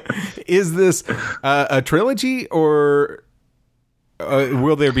segue. Is this a trilogy, or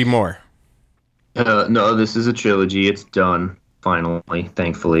will there be more? No, this is a trilogy. It's done finally,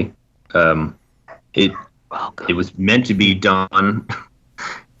 thankfully. It was meant to be done.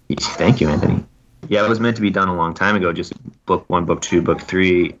 Thank you, Anthony. Yeah, it was meant to be done a long time ago, just book 1, book 2, book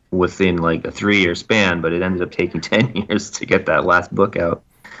 3 within like a 3-year span, but it ended up taking 10 years to get that last book out.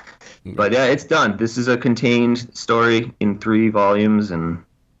 But yeah, it's done. This is a contained story in 3 volumes, and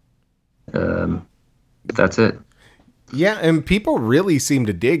that's it. Yeah, and people really seem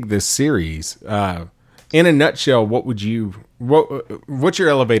to dig this series. In a nutshell, what's your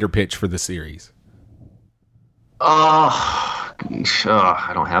elevator pitch for the series? Oh,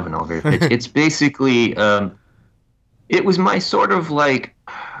 I don't have an elevator pitch. It's basically, it was my sort of like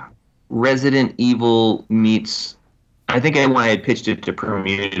Resident Evil meets. I think when I had pitched it to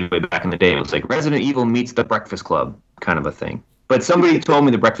Community way back in the day, it was like Resident Evil meets The Breakfast Club kind of a thing. But somebody told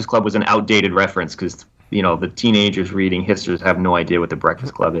me The Breakfast Club was an outdated reference because, the teenagers reading Hipsters have no idea what The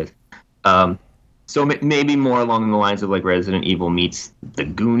Breakfast Club is. So maybe more along the lines of like Resident Evil meets The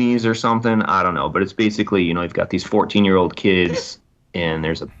Goonies or something. I don't know. But it's basically, you've got these 14-year-old kids and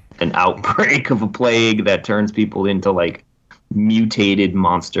there's an outbreak of a plague that turns people into like mutated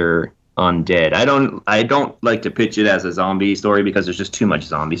monster undead. I don't like to pitch it as a zombie story because there's just too much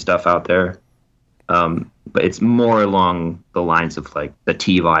zombie stuff out there. But it's more along the lines of like the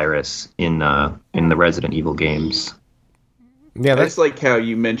T-virus in the Resident Evil games. Yeah, that's like how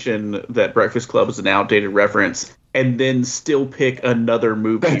you mention that Breakfast Club is an outdated reference, and then still pick another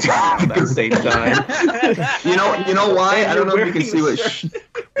movie at that same time. You know why? I don't know if you can see what.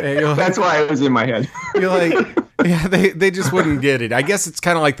 That's why it was in my head. You're like, yeah, they just wouldn't get it. I guess it's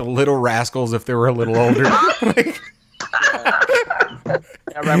kind of like the Little Rascals if they were a little older. I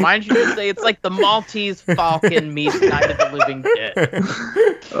remind you to say it's like the Maltese Falcon meets Night of the Living Dead.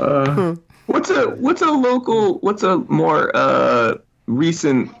 What's a more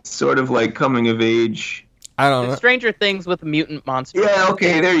recent sort of like coming of age? I don't know. Stranger Things with mutant monsters. Yeah,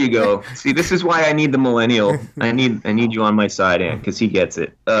 okay, there you go. See, this is why I need the millennial. I need you on my side, Ant, because he gets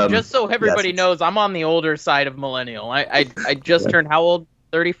it. Just so everybody knows, I'm on the older side of millennial. I just turned how old?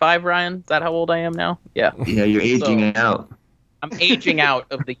 35, Ryan? Is that how old I am now? Yeah. Yeah, you're aging out. I'm aging out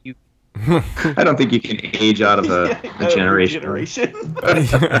of the youth. I don't think you can age out of a generation.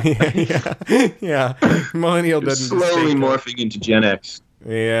 Yeah. Millennial doesn't slowly morphing into Gen X.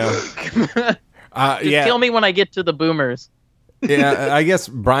 Yeah. Just kill me when I get to the boomers. Yeah, I guess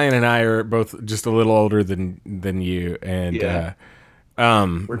Brian and I are both just a little older than you, and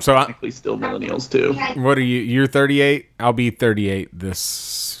we're technically still millennials too. What are you? You're 38. I'll be 38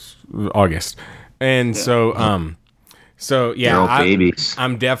 this August, and So yeah,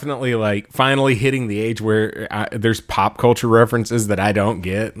 I'm definitely like finally hitting the age where there's pop culture references that I don't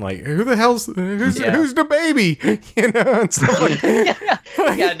get. Like, who's the baby? And stuff like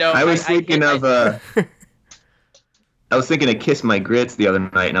I was thinking of Kiss My Grits the other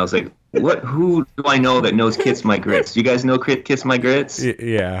night, and I was like, who do I know that knows Kiss My Grits? Do you guys know Kiss My Grits?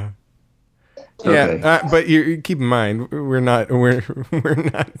 Yeah. Okay. Yeah, but you keep in mind we're not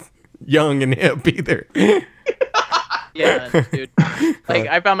young and hip either. Yeah, dude. Like,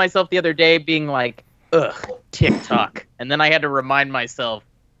 I found myself the other day being like, ugh, TikTok. And then I had to remind myself,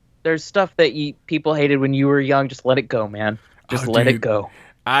 there's stuff that people hated when you were young. Just let it go, man. Just let it go.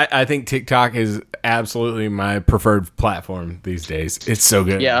 I think TikTok is absolutely my preferred platform these days. It's so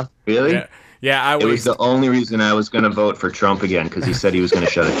good. Yeah. Really? Yeah. It was the only reason I was going to vote for Trump again, because he said he was going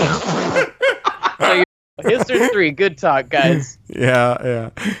to shut it down. History 3, good talk, guys.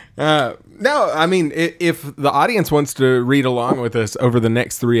 Yeah. No, I mean, if the audience wants to read along with us over the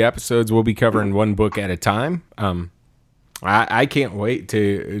next 3 episodes, we'll be covering one book at a time. I can't wait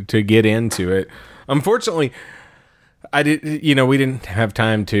to get into it. Unfortunately, we didn't have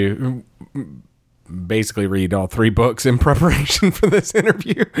time to basically read all 3 books in preparation for this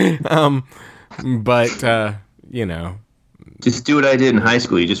interview. Just do what I did in high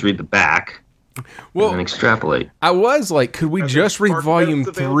school. You just read the back. Well, and extrapolate. I was like, could we just read volume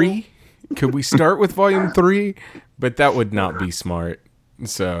 3? Could we start with volume 3? But that would not be smart.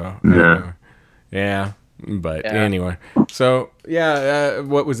 So, no. Yeah. But anyway. So,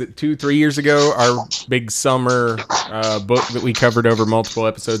 what was it, 2-3 years ago? Our big summer book that we covered over multiple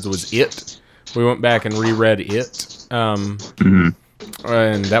episodes was It. We went back and reread It. And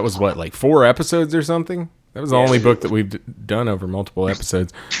that was like 4 episodes or something? That was the only book that we've done over multiple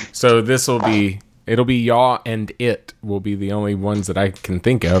episodes. So it'll be Yaw and It will be the only ones that I can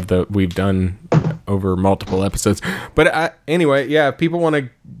think of that we've done over multiple episodes. But anyway, if people want to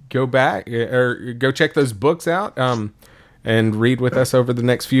go back or go check those books out and read with us over the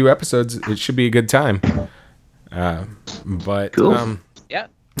next few episodes, it should be a good time. Cool. Yeah.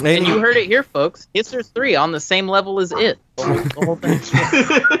 And you heard it here, folks. Hipsters 3 on the same level as It. The whole thing.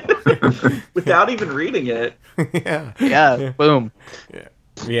 Without even reading it. Yeah. Boom.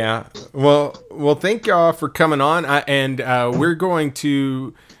 Yeah. Well, thank y'all for coming on. We're going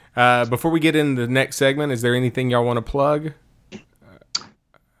to, before we get into the next segment, is there anything y'all want to plug?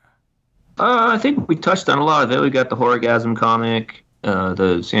 I think we touched on a lot of it. We got the Horrorgasm comic,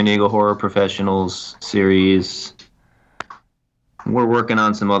 the San Diego Horror Professionals series. We're working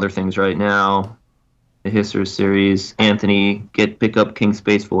on some other things right now. The Hipsters series. Anthony, pick up King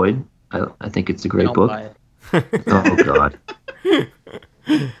Space Void. I think it's a great book. Buy it. Oh God.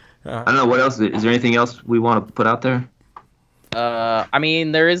 I don't know what else. Is there anything else we want to put out there? I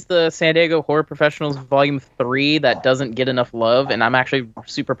mean, there is the San Diego Horror Professionals Volume 3 that doesn't get enough love, and I'm actually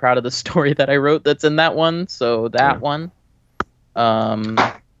super proud of the story that I wrote that's in that one. So that one.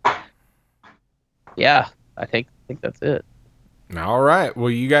 Yeah, I think that's it. All right. Well,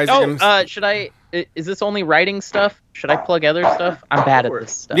 you guys. Should I? Is this only writing stuff? Should I plug other stuff? I'm bad at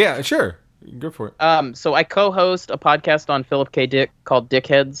this stuff. Yeah, sure. Go for it. So I co-host a podcast on Philip K. Dick called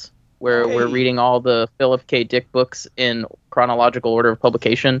Dickheads, where we're reading all the Philip K. Dick books in chronological order of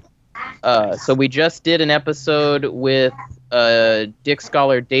publication. So we just did an episode with Dick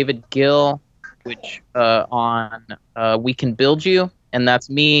scholar David Gill, which on We Can Build You, and that's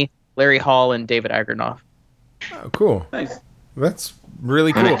me, Larry Hall, and David Agernoff. Oh, cool. Nice. That's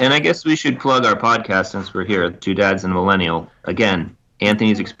really cool. And I guess we should plug our podcast since we're here, Two Dads and a Millennial. Again,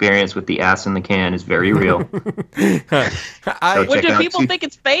 Anthony's experience with the ass in the can is very real. Do people think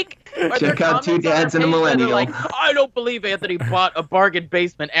it's fake? Check out Two Dads and a Millennial. Like, I don't believe Anthony bought a bargain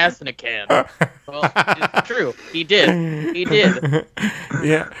basement ass in a can. Well, it's true. He did.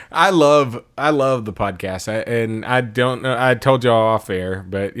 Yeah, I love the podcast, and I don't know. I told y'all off air,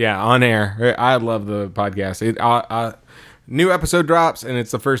 but yeah, on air, I love the podcast. New episode drops, and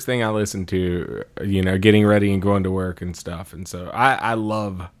it's the first thing I listen to, getting ready and going to work and stuff. And so I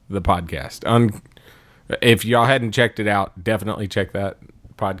love the podcast. If y'all hadn't checked it out, definitely check that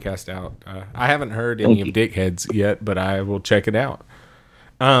podcast out. I haven't heard any of Dickheads yet, but I will check it out.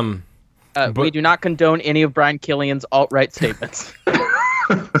 We do not condone any of Brian Killian's alt-right statements.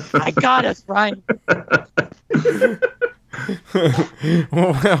 I got us, Brian.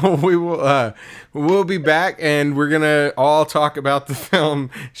 Well, we'll be back, and we're gonna all talk about the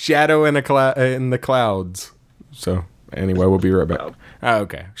film Shadow in the Clouds. So anyway, we'll be right back.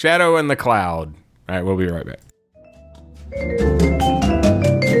 Okay, Shadow in the Cloud. All right, we'll be right back.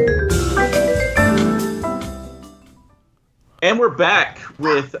 And we're back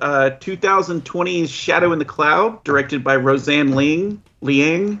with 2020's Shadow in the Cloud, directed by Roseanne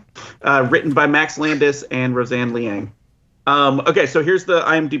Liang, written by Max Landis and Roseanne Liang. Okay, so here's the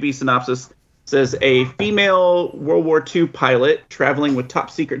IMDb synopsis. It says, a female World War II pilot traveling with top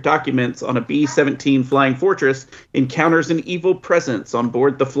secret documents on a B-17 Flying Fortress encounters an evil presence on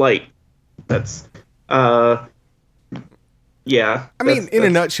board the flight. That's, yeah. I mean, in a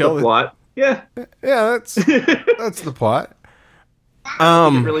nutshell, the plot. Yeah. Yeah, that's the plot.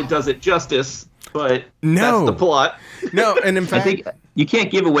 It really does it justice, but that's the plot. No, and in fact, I think you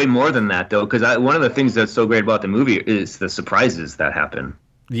can't give away more than that, though, because one of the things that's so great about the movie is the surprises that happen.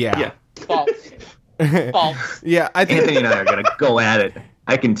 Yeah. False. Yeah, I think Anthony and I are gonna go at it.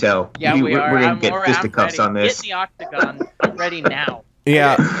 I can tell. Yeah, we are. We're gonna get fisticuffs on this. Get the octagon. I'm ready now.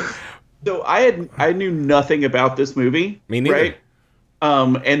 Yeah. So I knew nothing about this movie. Me neither. Right?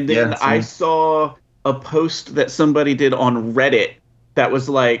 And then I saw a post that somebody did on Reddit that was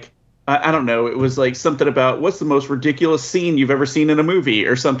like, I don't know, it was like something about what's the most ridiculous scene you've ever seen in a movie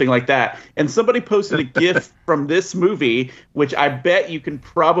or something like that. And somebody posted a GIF from this movie, which I bet you can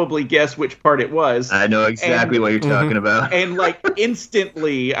probably guess which part it was. I know exactly what you're talking about. And like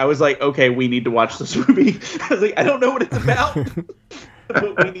instantly, I was like, okay, we need to watch this movie. I was like, I don't know what it's about,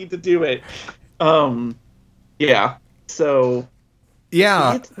 but we need to do it. Yeah. So.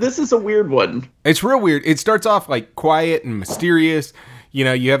 Yeah. This is a weird one. It's real weird. It starts off like quiet and mysterious.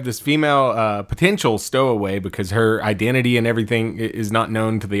 You have this female potential stowaway because her identity and everything is not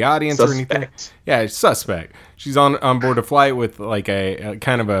known to the audience or anything. Yeah, it's suspect. She's on board a flight with like a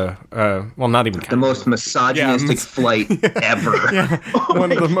kind of well, not even the most misogynistic flight ever. Yeah,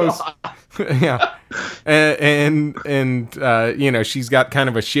 one of the most. Yeah, and she's got kind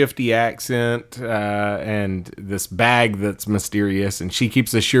of a shifty accent and this bag that's mysterious, and she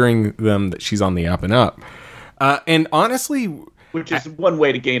keeps assuring them that she's on the up and up. And honestly. Which is one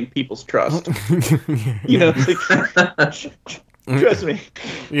way to gain people's trust. Trust me.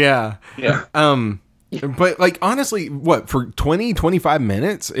 Yeah. Yeah. But like honestly, what, for 20-25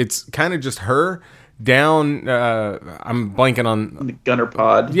 minutes, it's kind of just her down. I'm blanking on the gunner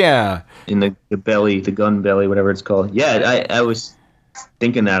pod. Yeah. In the belly, the gun belly, whatever it's called. Yeah, I was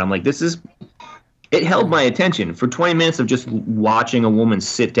thinking that. I'm like, it held my attention for 20 minutes of just watching a woman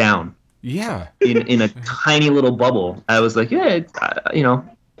sit down. Yeah. In a tiny little bubble. I was like, yeah,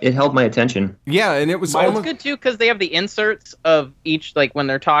 it held my attention. Yeah, and it was almost good too because they have the inserts of each, like when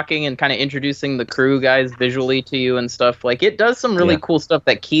they're talking and kind of introducing the crew guys visually to you and stuff. Like it does some really cool stuff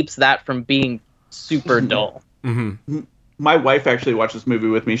that keeps that from being super dull. Mm-hmm. My wife actually watched this movie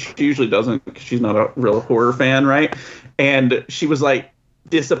with me. She usually doesn't because she's not a real horror fan, right? And she was like,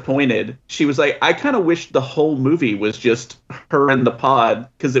 disappointed. She was like, I kind of wish the whole movie was just her in the pod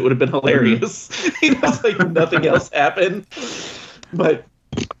because it would have been hilarious. It's like nothing else happened. But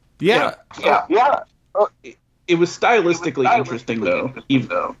Yeah. it was stylistically interesting though. Even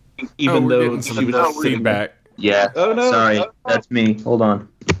though we're getting she some was feedback. Yeah. Oh, no. Sorry, that's me. Hold on.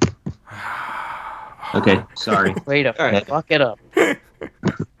 Okay, sorry. Wait a right. fuck it up.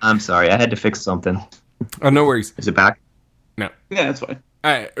 I'm sorry. I had to fix something. Oh, no worries. Is it back? No. Yeah, that's fine.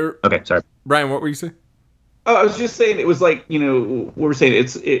 All right. Okay, sorry. Brian, what were you saying? Oh, I was just saying it was like, what we're saying,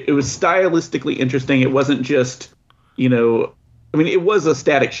 it was stylistically interesting. It wasn't just, I mean, it was a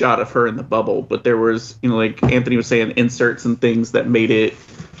static shot of her in the bubble, but there was, like Anthony was saying, inserts and things that made it,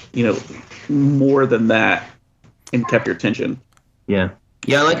 more than that and kept your attention. Yeah.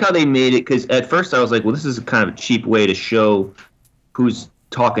 Yeah, I like how they made it, because at first I was like, well, this is a kind of a cheap way to show who's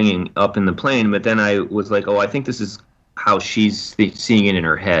talking up in the plane, but then I was like, oh, I think this is how she's seeing it in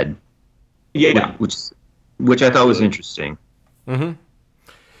her head. Yeah. Which I thought was interesting. Mm-hmm.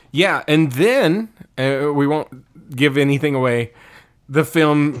 Yeah, and then, we won't give anything away, the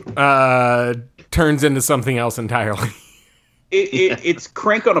film turns into something else entirely. It's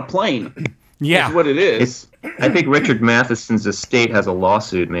Crank on a plane. Yeah. That's what it is. I think Richard Matheson's estate has a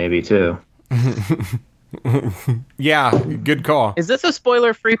lawsuit, maybe, too. Yeah, good call. Is this a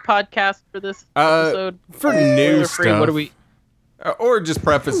spoiler-free podcast for this episode? For new Spoiler-free, stuff. what do we? Or just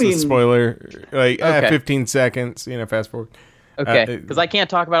preface the spoiler, like Okay. 15 seconds, fast forward. Okay, because I can't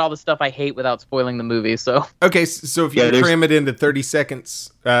talk about all the stuff I hate without spoiling the movie. So Okay, so if you can cram it into 30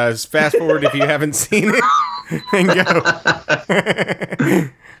 seconds, fast forward if you haven't seen it, and go.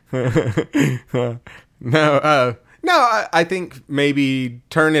 No, I think maybe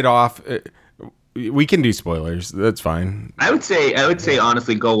turn it off. We can do spoilers. That's fine. I would say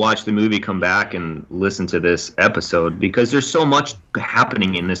honestly, go watch the movie, come back and listen to this episode, because there's so much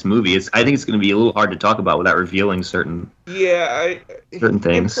happening in this movie. I think it's going to be a little hard to talk about without revealing certain things.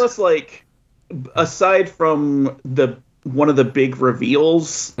 And plus, like, aside from one of the big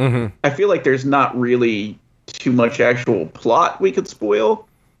reveals, I feel like there's not really too much actual plot we could spoil.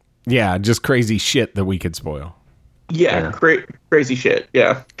 Yeah, just crazy shit that we could spoil. Yeah. Crazy shit.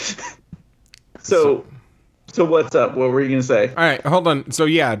 Yeah. So what's up? What were you going to say? All right, hold on. So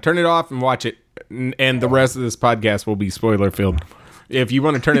yeah, turn it off and watch it, and the rest of this podcast will be spoiler filled. If you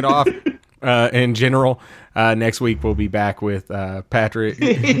want to turn it off, in general, next week we'll be back with Patrick.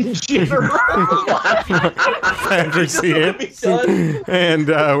 In general, Patrick Sienz, and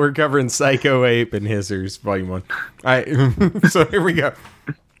we're covering Psycho Ape and Hissers Volume 1. All right, so here we go.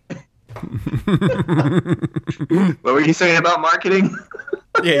 What were you saying about marketing?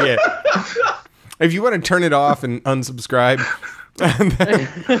 Yeah. If you want to turn it off and unsubscribe,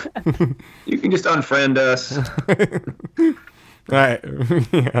 you can just unfriend us. All right.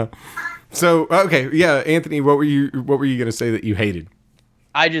 Yeah. So okay, yeah, Anthony, what were you gonna say that you hated?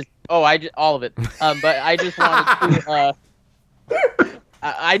 I just all of it. But I just wanted to.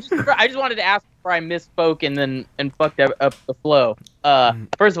 I just wanted to ask before I misspoke and fucked up the flow.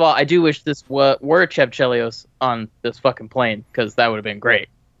 First of all, I do wish this were Chev Chelios on this fucking plane, because that would have been great.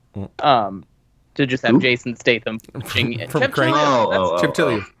 To just have Jason Statham punching From Chev Crank. Chelios, Chip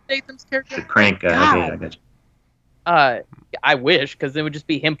Chilios. Statham's character. Crank. I got you. I wish, because it would just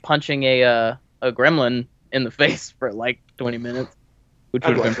be him punching a gremlin in the face for like 20 minutes, which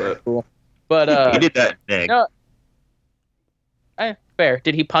would have been pretty cool. But he did that big. No, fair.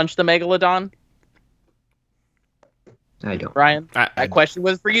 Did he punch the megalodon, I don't. Ryan? That question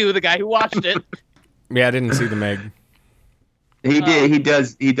was for you, the guy who watched it. Yeah, I didn't see the Meg. He did. He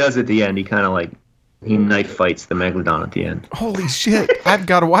does at the end. He kind of like knife fights the megalodon at the end. Holy shit! I've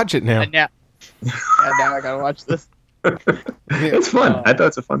got to watch it now. And now I gotta watch this. It's fun. I thought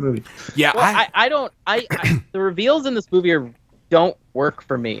it's a fun movie. Yeah, well, I don't. The reveals in this movie don't work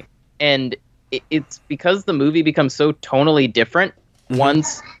for me, and it's because the movie becomes so tonally different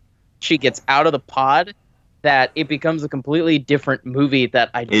once she gets out of the pod that it becomes a completely different movie that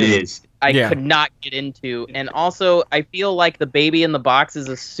I could not get into. And also, I feel like the baby in the box is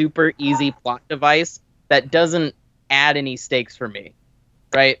a super easy plot device that doesn't add any stakes for me.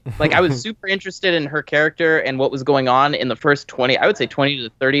 Right? Like, I was super interested in her character and what was going on in the first 20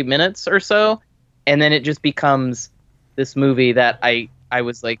 to 30 minutes or so. And then it just becomes this movie that I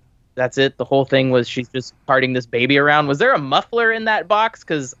was like, that's it. The whole thing was she's just carting this baby around. Was there a muffler in that box?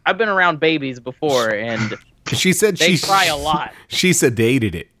 Because I've been around babies before, and she said they cry a lot. She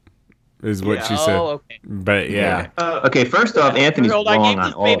sedated it, is what she said. Oh, okay. But yeah. Okay, first off, Anthony's wrong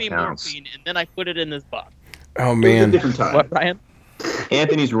on all accounts. Morphine, and then I put it in this box. Oh man. It was a different time. What, Brian?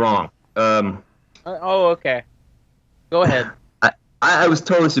 Anthony's wrong. Oh, okay. Go ahead. I was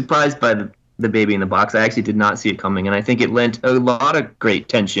totally surprised by the baby in the box. I actually did not see it coming, and I think it lent a lot of great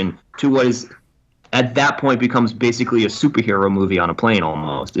tension to what is, at that point, becomes basically a superhero movie on a plane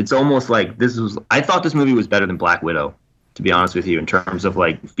almost. It's almost like I thought this movie was better than Black Widow, to be honest with you, in terms of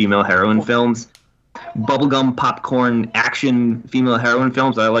like female heroine films. Bubblegum popcorn action female heroine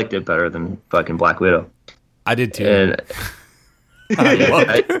films, I liked it better than fucking Black Widow. I did too. And,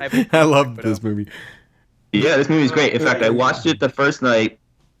 I loved this movie. Yeah, this movie's great. In fact, I watched it the first night,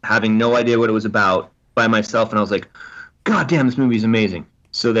 having no idea what it was about, by myself, and I was like, God damn, this movie's amazing.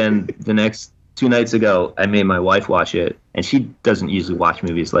 So then the next 2 nights ago, I made my wife watch it, and she doesn't usually watch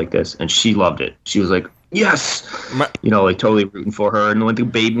movies like this, and she loved it. She was like, yes! Like totally rooting for her. And when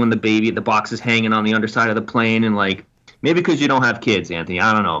the box is hanging on the underside of the plane, and like, maybe because you don't have kids, Anthony,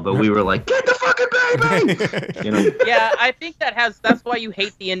 I don't know, but we were like, get the fucking baby! Yeah, I think that's why you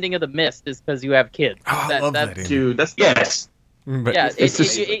hate the ending of The Mist, is because you have kids. Oh, I love that dude. That's yes. But yeah.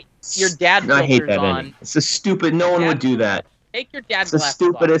 Your dad I hate filters that on. ending. It's a stupid. No one would do that. Take your dad's It's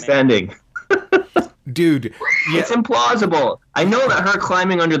the glasses stupidest off, man. ending. dude, It's implausible. I know that her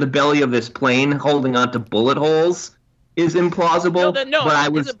climbing under the belly of this plane, holding onto bullet holes, is implausible.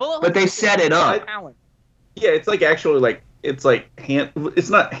 But they set it up. yeah, it's like actually like it's like it's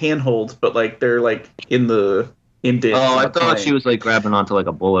not handholds, but like they're like in the indent. Oh, I thought she was like grabbing onto like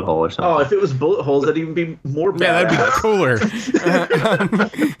a bullet hole or something. Oh, if it was bullet holes, that'd even be more bad. yeah, that'd be cooler.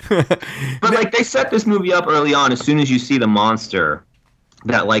 But like they set this movie up early on. As soon as you see the monster,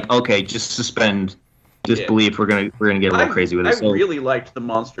 that like okay, just suspend disbelief. We're gonna get a little crazy with it. I really liked the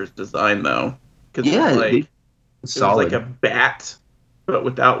monster's design though, because yeah, it was like a bat, but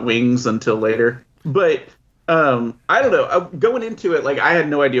without wings until later. But I don't know. Going into it, like I had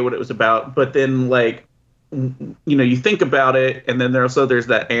no idea what it was about. But then like you think about it, and then there's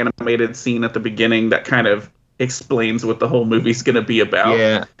that animated scene at the beginning that kind of explains what the whole movie's going to be about.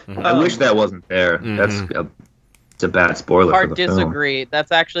 Yeah, I wish that wasn't there. Mm-hmm. It's a bad spoiler. Hard for the disagree.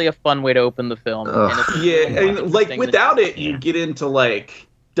 That's actually a fun way to open the film. And like without it, you get into like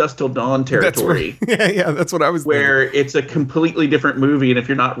Dusk Till Dawn territory. That's what I was. Where it's a completely different movie, and if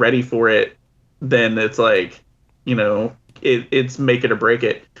you're not ready for it, then it's like it's make it or break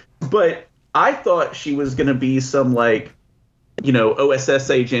it. But I thought she was going to be some like, OSS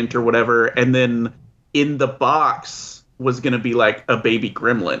agent or whatever. And then in the box was going to be like a baby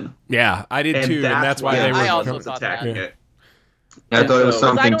gremlin. Yeah, I did too. And that's why they were attacking it. I thought it was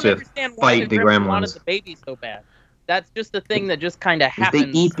something to fight the gremlins. Wanted the baby so bad. That's just the thing that just kind of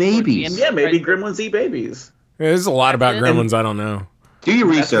happens. They eat babies. Yeah, maybe gremlins eat babies. Yeah, there's a lot about gremlins I don't know. Do your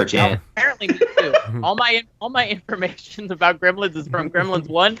research, Ann. Apparently, me too. All my information about Gremlins is from Gremlins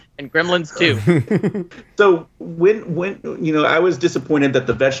 1 and Gremlins 2. So when I was disappointed that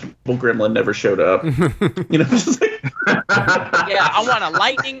the vegetable gremlin never showed up. Just like yeah, I want a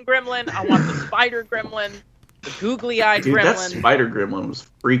lightning gremlin. I want the spider gremlin, the googly-eyed gremlin. That spider gremlin was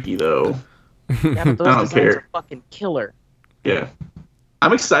freaky though. Yeah, but those designs are fucking killer. Yeah,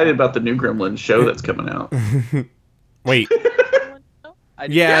 I'm excited about the new Gremlin show that's coming out. Wait.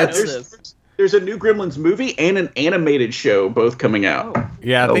 There's a new Gremlins movie and an animated show both coming out. Oh.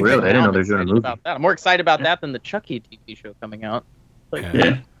 Yeah, I didn't know there's doing a movie about that. I'm more excited about that than the Chucky TV show coming out.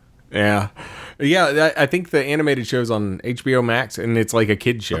 Yeah. I think the animated show's on HBO Max, and it's like a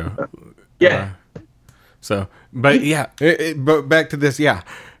kid show. Yeah. But back to this. Yeah.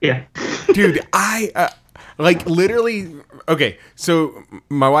 Dude, I like literally. Okay, so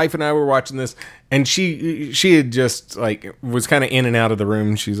my wife and I were watching this, and she had just like was kind of in and out of the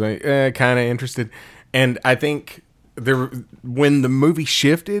room. She's like kind of interested, and I think when the movie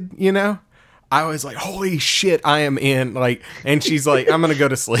shifted, I was like, holy shit, I am in. Like, and she's like, I'm gonna go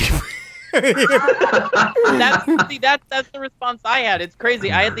to sleep. That's the response I had. It's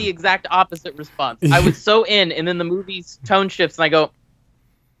crazy. I had the exact opposite response. I was so in, and then the movie's tone shifts, and I go,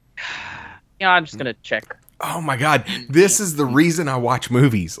 I'm just gonna check. Oh my god, this is the reason I watch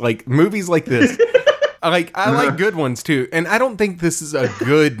movies. Like movies like this. I like good ones too, and I don't think this is a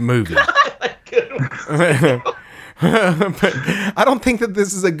good movie. But I don't think that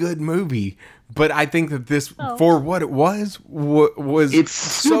this is a good movie. But I think that this, for what it was it's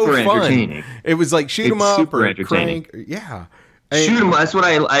so super fun. Entertaining. It was like shoot 'em up super or entertaining. Crank. Yeah. Shoot 'em up. That's what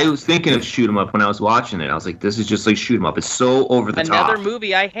I was thinking of. Shoot 'em up when I was watching it. I was like, this is just like shoot 'em up. It's so over the top. Another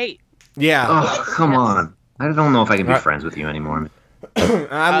movie I hate. Yeah. Oh, come on. I don't know if I can be friends with you anymore.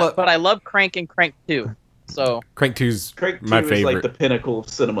 But I love Crank and Crank 2. So Crank 2's Crank 2 my is favorite. like the pinnacle of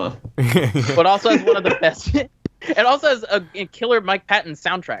cinema. But also has one of the best. It also has a killer Mike Patton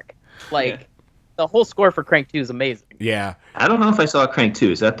soundtrack. The whole score for Crank 2 is amazing. Yeah. I don't know if I saw Crank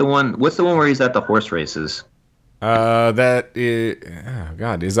 2. Is that the one? What's the one where he's at the horse races? That is, oh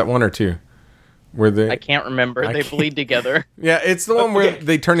God, is that 1 or 2? Where they? I can't remember. They bleed together. Yeah, it's the one where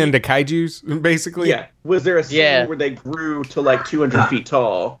they turn into kaijus, basically. Yeah. Was there a scene where they grew to like 200 feet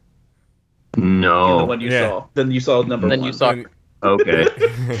tall? No. The one you saw. Then you saw number 1. Then you saw. Okay.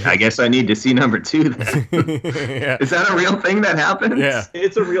 I guess I need to see number 2 then. Yeah. Is that a real thing that happens? Yeah.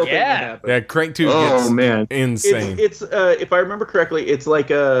 It's a real thing that happened. Yeah, Crank 2 gets man. insane. It's if I remember correctly, it's like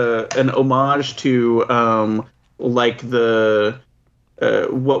an homage to like the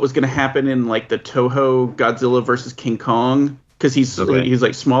what was going to happen in like the Toho Godzilla versus King Kong, because he's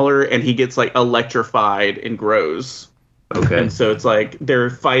like smaller and he gets like electrified and grows. Okay. And so it's like they're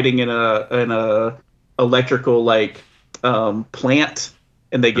fighting in a electrical like plant,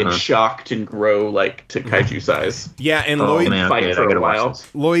 and they get shocked and grow like to kaiju size. Yeah, and Lloyd fight for a while.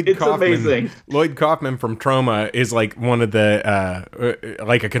 Lloyd Kaufman, amazing. Lloyd Kaufman from Troma is like one of the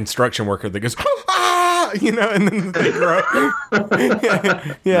like a construction worker that goes and then they grow.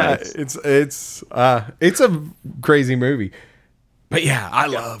 Yeah, nice. It's a crazy movie. But yeah,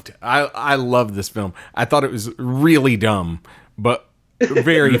 I loved this film. I thought it was really dumb, but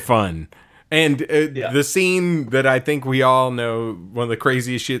very fun. And the scene that I think we all know, one of the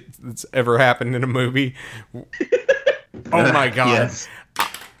craziest shit that's ever happened in a movie. Oh my God. Yes.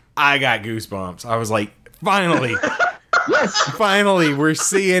 I got goosebumps. I was like, finally. Yes. Finally, we're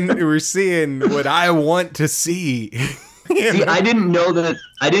seeing what I want to see. See, I didn't know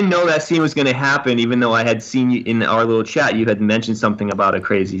that scene was going to happen, even though I had seen you in our little chat. You had mentioned something about a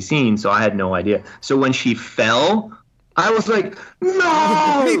crazy scene, so I had no idea. So when she fell, I was like,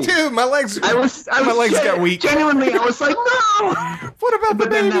 no! Me too. My legs got weak. Genuinely, I was like, no! What about the baby? But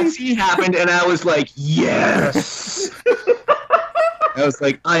then that scene happened, and I was like, yes! I was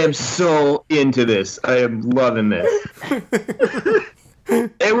like, I am so into this. I am loving this.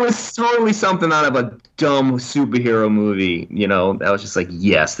 It was totally something out of a dumb superhero movie, I was just like,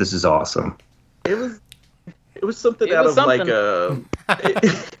 yes, this is awesome. It was something out of like a...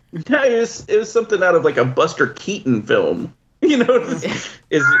 it was something out of like a Buster Keaton film.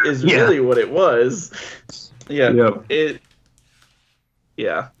 Is really what it was. Yeah. Yep.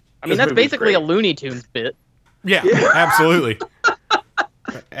 Yeah. I mean, that's basically a Looney Tunes bit. Yeah. Absolutely.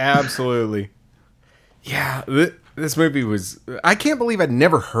 Absolutely. Yeah. This movie was... I can't believe I'd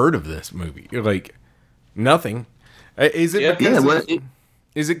never heard of this movie. Like, nothing. Is it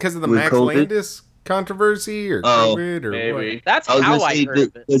because of the Max COVID? Landis controversy or COVID or maybe. What? That's how I heard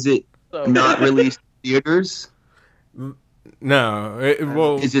of it. Was it not released in theaters? No.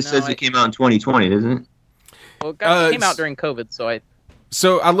 It just says it came out in 2020, doesn't it? Well, it came out during COVID,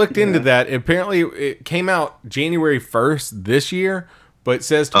 So I looked into that. Apparently, it came out January 1st this year, but it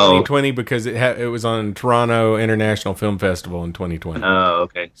says 2020 because it was on Toronto International Film Festival in 2020. Oh,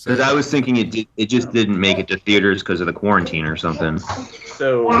 okay. Because I was thinking it just didn't make it to theaters because of the quarantine or something.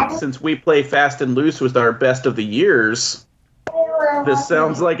 So since we play Fast and Loose with our best of the years, this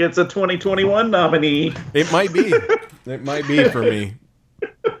sounds like it's a 2021 nominee. It might be. It might be for me.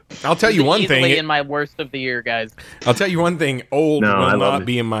 I'll tell you one thing. In my worst of the year, guys. I'll tell you one thing. Old will not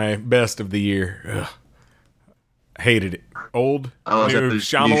be in my best of the year. Ugh. Hated it. Old. New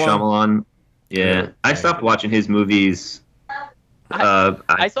Shyamalan. Yeah. I stopped watching his movies.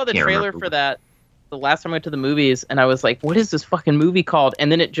 I saw the trailer for that the last time I went to the movies, and I was like, what is this fucking movie called?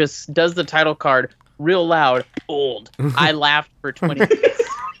 And then it just does the title card real loud. Old. I laughed for 20 minutes.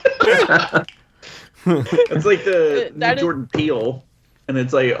 It's like the Jordan Peele. And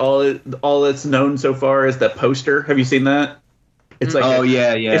it's like all that's known so far is that poster. Have you seen that? It's like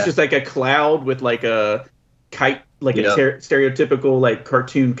yeah. It's just like a cloud with like a kite, like a stereotypical like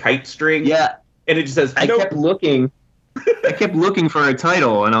cartoon kite string. Yeah, and it just says. I kept looking for a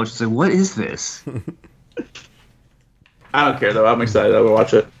title, and I was just like, "What is this?" I don't care though. I'm excited. I will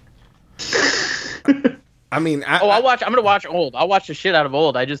watch it. I mean, I'll watch. I'm gonna watch Old. I'll watch the shit out of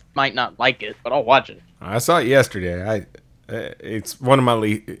Old. I just might not like it, but I'll watch it. I saw it yesterday. It's one of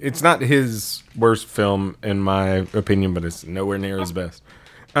my it's not his worst film in my opinion, but it's nowhere near his best.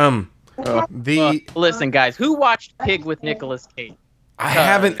 Listen, guys, who watched Pig with Nicolas Cage? I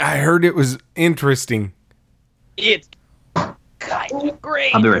haven't. I heard it was interesting. It's kind of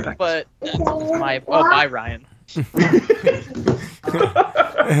great. I'll be right back. But bye, Ryan.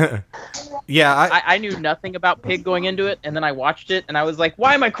 Yeah, I knew nothing about Pig going into it, and then I watched it, and I was like,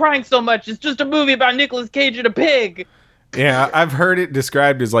 "Why am I crying so much? It's just a movie about Nicolas Cage and a pig." Yeah, I've heard it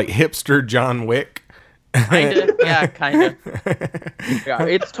described as like hipster John Wick. Kinda, yeah, kinda. Yeah,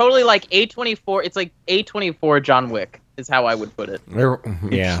 it's totally like A24. It's like A24 John Wick is how I would put it.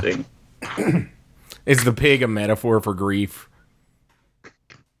 Yeah. Is the pig a metaphor for grief?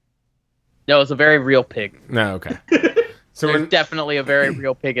 No, it's a very real pig. No, okay. So There's definitely a very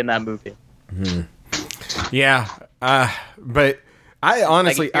real pig in that movie. yeah, but I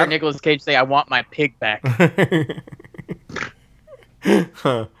honestly, like, hear Nicolas Cage say, "I want my pig back."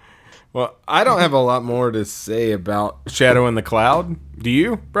 Huh. Well, I don't have a lot more to say about Shadow in the Cloud. Do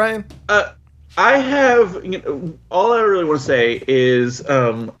you, Brian? I have, all I really want to say is,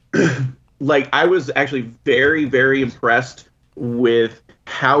 like, I was actually very, very impressed with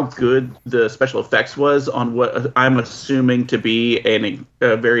how good the special effects was on what I'm assuming to be a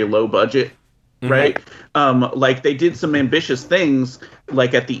very low budget, right? Like, they did some ambitious things,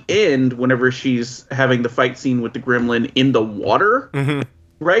 like at the end, whenever she's having the fight scene with the gremlin in the water,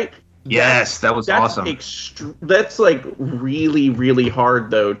 right? Yes, that was awesome. That's like really, really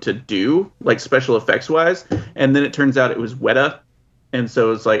hard though to do, like special effects wise. And then it turns out it was Weta, and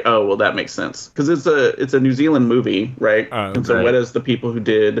so it's like, oh well, that makes sense because it's a New Zealand movie, right? And so Weta's the people who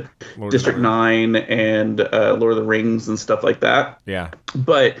did District 9 and Lord of the Rings and stuff like that. Yeah.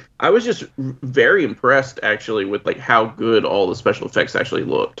 But I was just very impressed actually with like how good all the special effects actually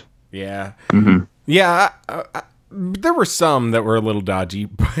looked. Yeah. Yeah. There were some that were a little dodgy,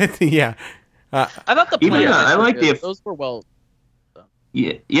 but yeah. I thought the I like those were well.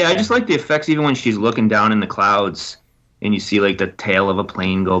 Yeah, I just like the effects even when she's looking down in the clouds and you see like the tail of a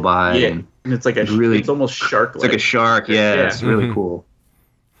plane go by. Yeah, and it's like it's almost shark-like. It's like a shark. Yeah, it's really cool.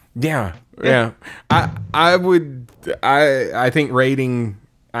 Yeah. I think rating.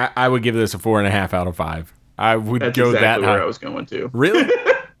 I would give this a 4.5 out of 5. I would That's go exactly that high. where I was going to. Really?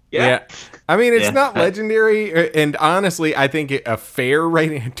 Yeah. I mean, it's not legendary, and honestly, I think a fair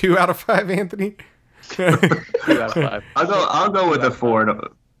rating, 2 out of 5, Anthony. 2 out of 5. I'll go with a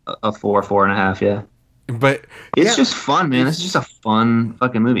 4.5. Yeah. But it's just fun, man. It's just a fun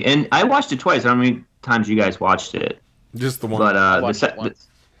fucking movie, and I watched it twice. I don't know how many times you guys watched it. Just the one. But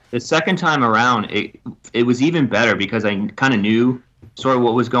the second time around, it was even better because I kind of knew sort of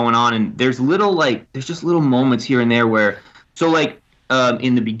what was going on, and there's just little moments here and there where, so like.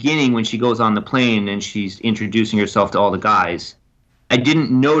 In the beginning, when she goes on the plane and she's introducing herself to all the guys, I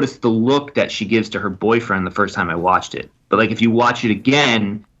didn't notice the look that she gives to her boyfriend the first time I watched it. But like, if you watch it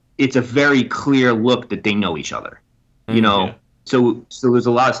again, it's a very clear look that they know each other. You know, Yeah. so there's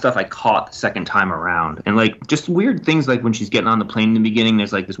a lot of stuff I caught the second time around, and like just weird things like when she's getting on the plane in the beginning,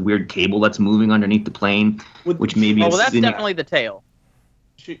 there's like this weird cable that's moving underneath the plane, which maybe well, that's definitely the tail.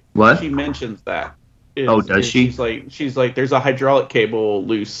 She mentions that. Does she? She's like, there's a hydraulic cable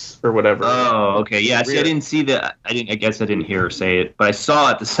loose or whatever. Oh, okay. Yeah, see, I didn't see that. I guess I didn't hear her say it, but I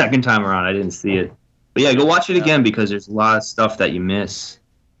saw it the second time around. I didn't see it. But yeah, go watch it again because there's a lot of stuff that you miss.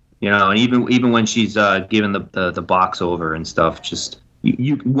 You know, and even when she's giving the box over and stuff, just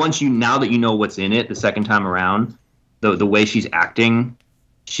now that you know what's in it the second time around, the way she's acting,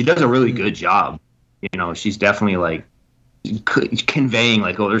 she does a really good job. You know, she's definitely like conveying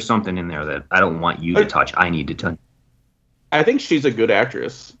like, oh, there's something in there that I don't want you to touch. I need to touch. I think she's a good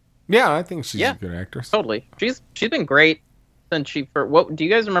actress. Yeah, I think she's a good actress. Totally. She's been great since what do you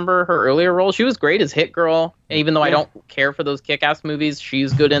guys remember her earlier role? She was great as Hit Girl, and even though I don't care for those kick-ass movies,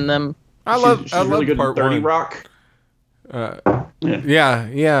 she's good in them. She's really good in 30 Rock.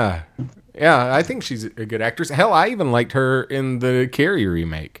 Yeah, I think she's a good actress. Hell, I even liked her in the Carrie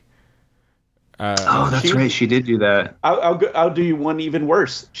remake. That's right. She did do that. I'll do you one even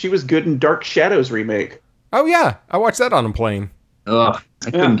worse. She was good in Dark Shadows remake. Oh yeah, I watched that on a plane. Ugh,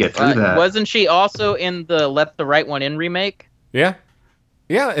 I couldn't get through that. Wasn't she also in the Let the Right One In remake? Yeah,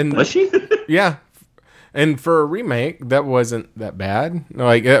 and was she? Yeah, and for a remake, that wasn't that bad.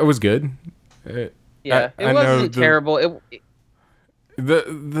 Like it was good. It wasn't terrible.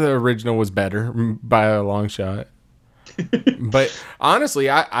 The original was better by a long shot. But honestly,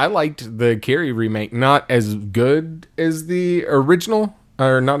 I liked the Carrie remake. Not as good as the original,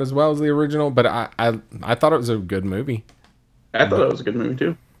 or not as well as the original, but I thought it was a good movie. I thought it was a good movie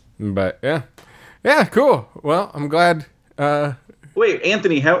too. But yeah, cool. Well, I'm glad. Wait,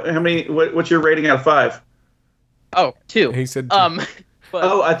 Anthony, how many? What's your rating out of 5? Oh, 2. He said 2. But,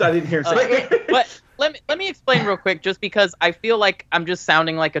 I didn't hear. But let me explain real quick, just because I feel like I'm just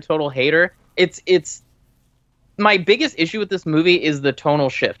sounding like a total hater. It's my biggest issue with this movie is the tonal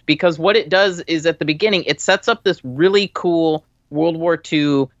shift, because what it does is at the beginning it sets up this really cool World War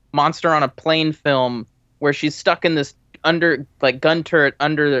II monster on a plane film where she's stuck in this gun turret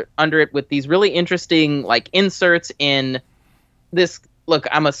under it with these really interesting like inserts in this. Look,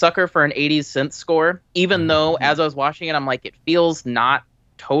 I'm a sucker for an 80s synth score, even though as I was watching it, I'm like, it feels not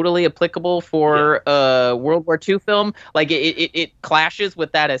totally applicable for a World War II film. Like it clashes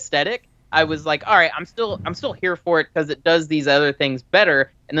with that aesthetic. I was like, all right, I'm still here for it because it does these other things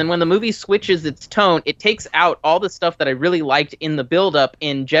better. And then when the movie switches its tone, it takes out all the stuff that I really liked in the build-up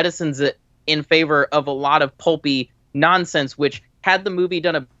and jettisons it in favor of a lot of pulpy nonsense, which had the movie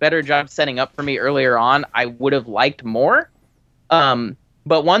done a better job setting up for me earlier on, I would have liked more.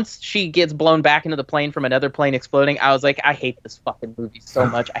 But once she gets blown back into the plane from another plane exploding, I was like, I hate this fucking movie so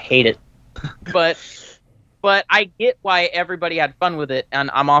much. I hate it. But I get why everybody had fun with it, and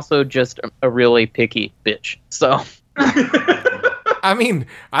I'm also just a really picky bitch. So, I mean,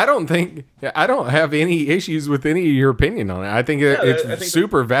 I don't have any issues with any of your opinion on it. I think it's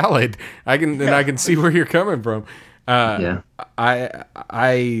super valid. I can see where you're coming from. I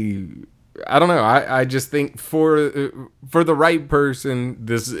don't know. I just think for the right person,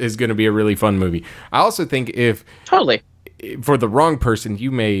 this is going to be a really fun movie. I also think if for the wrong person,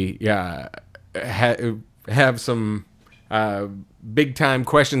 you may have some big time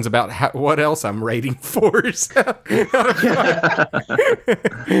questions about what else I'm rating fours. But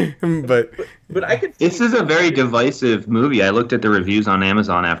I could. This is a very divisive movie. I looked at the reviews on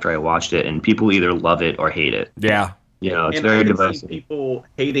Amazon after I watched it, and people either love it or hate it. Yeah. It's very divisive. People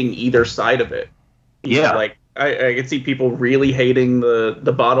hating either side of it. Yeah. Like I could see people really hating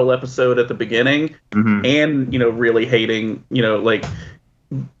the bottle episode at the beginning, and really hating like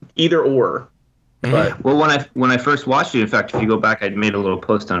either or. But well, when I first watched it, in fact, if you go back, I made a little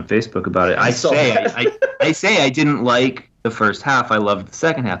post on Facebook about it. I say I didn't like the first half. I loved the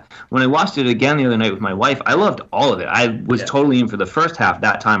second half. When I watched it again the other night with my wife, I loved all of it. I was totally in for the first half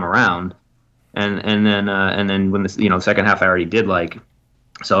that time around. And then when the second half I already did like,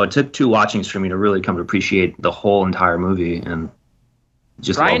 so it took 2 watchings for me to really come to appreciate the whole entire movie, and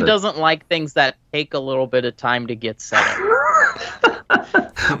just Ryan doesn't like things that take a little bit of time to get set up.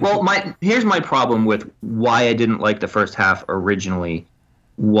 Well, here's my problem with why I didn't like the first half originally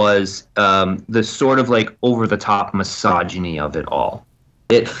was the sort of like over the top misogyny of it all.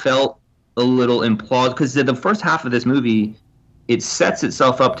 It felt a little implausible because the first half of this movie, it sets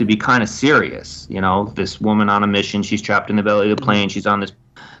itself up to be kind of serious. This woman on a mission, she's trapped in the belly of the plane. She's on this.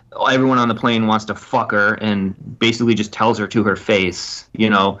 Everyone on the plane wants to fuck her and basically just tells her to her face.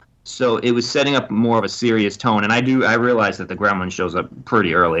 So it was setting up more of a serious tone. And I realized that the gremlin shows up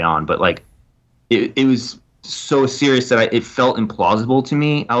pretty early on, but like it was so serious that it felt implausible to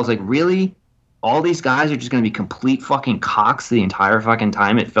me. I was like, really? All these guys are just going to be complete fucking cocks the entire fucking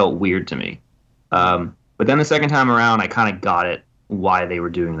time? It felt weird to me. But then the second time around, I kind of got it why they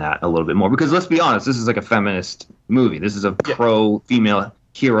were doing that a little bit more. Because let's be honest, this is like a feminist movie. This is a pro-female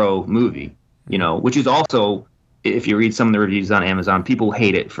hero movie, which is also, if you read some of the reviews on Amazon, people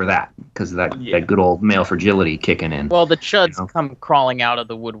hate it for that because of that good old male fragility kicking in. Well, the chuds come crawling out of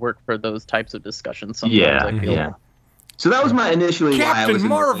the woodwork for those types of discussions sometimes, I feel. Yeah. So that was my initially why I was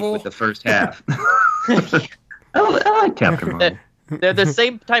Marvel with the first half. I like Captain Marvel. They're the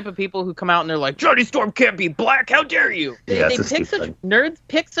same type of people who come out and they're like, Johnny Storm can't be black. How dare you? Nerds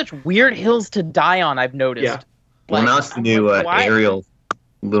pick such weird hills to die on. I've noticed. Yeah. Well, now it's the new Ariel,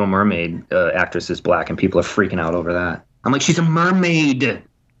 Little Mermaid actress is black, and people are freaking out over that. I'm like, she's a mermaid.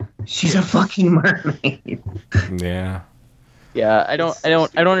 She's a fucking mermaid. Yeah. Yeah, I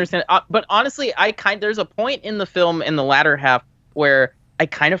don't understand. But honestly, there's a point in the film in the latter half where I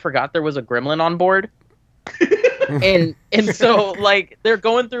kind of forgot there was a gremlin on board. and so like they're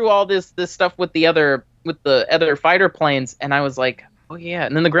going through all this stuff with the other fighter planes, and I was like, oh yeah,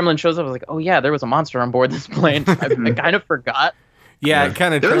 and then the gremlin shows up. I was like, oh yeah, there was a monster on board this plane. I kind of forgot. Yeah, it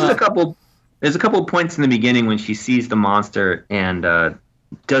kind of. There's a couple points in the beginning when she sees the monster and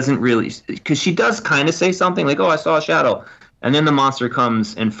doesn't really, because she does kind of say something like, oh, I saw a shadow, and then the monster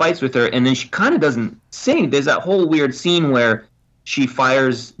comes and fights with her, and then she kind of doesn't say. There's that whole weird scene where she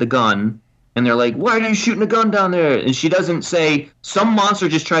fires the gun. And they're like, why are you shooting a gun down there? And she doesn't say, some monster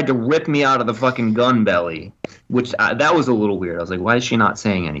just tried to rip me out of the fucking gun belly. Which, that was a little weird. I was like, why is she not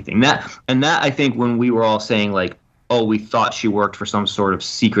saying anything? That I think when we were all saying, like, oh, we thought she worked for some sort of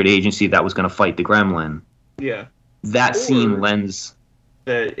secret agency that was going to fight the gremlin. Yeah. That scene lends...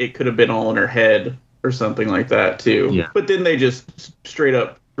 That it could have been all in her head or something like that, too. Yeah. But then they just straight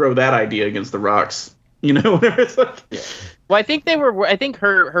up throw that idea against the rocks. Whenever it's like... Yeah. Well, I think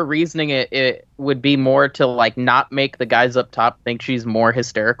her reasoning it would be more to like not make the guys up top think she's more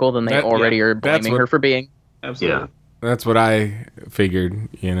hysterical than they already are blaming her for being. Absolutely. Yeah. That's what I figured,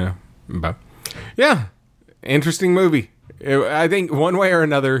 But yeah, interesting movie. I think one way or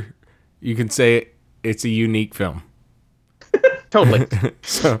another, you can say it's a unique film. Totally.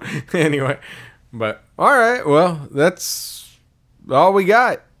 So anyway, but all right, well, that's all we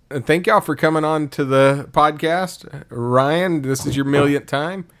got. Thank y'all for coming on to the podcast. Ryan, this is your millionth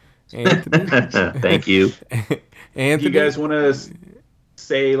time. Anthony. Thank you. Anthony. Do you guys want to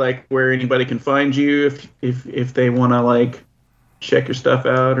say like where anybody can find you if they want to like check your stuff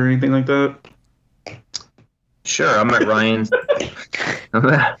out or anything like that? Sure, I'm at Ryan's. I'm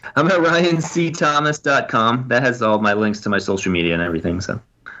at ryancthomas.com. That has all my links to my social media and everything. So,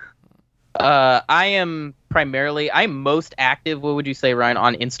 I'm most active. What would you say, Ryan,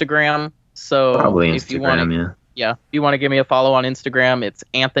 on Instagram? So probably if Instagram. You wanna, if you want to give me a follow on Instagram, it's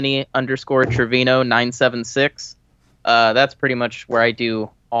Anthony_Trevino976. That's pretty much where I do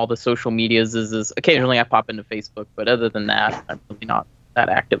all the social medias. Is occasionally I pop into Facebook, but other than that, I'm really not that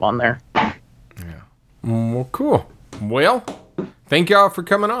active on there. Yeah. Well, cool. Well, thank y'all for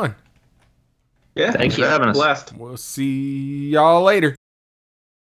coming on. Yeah. Thanks for having us. Blessed. We'll see y'all later.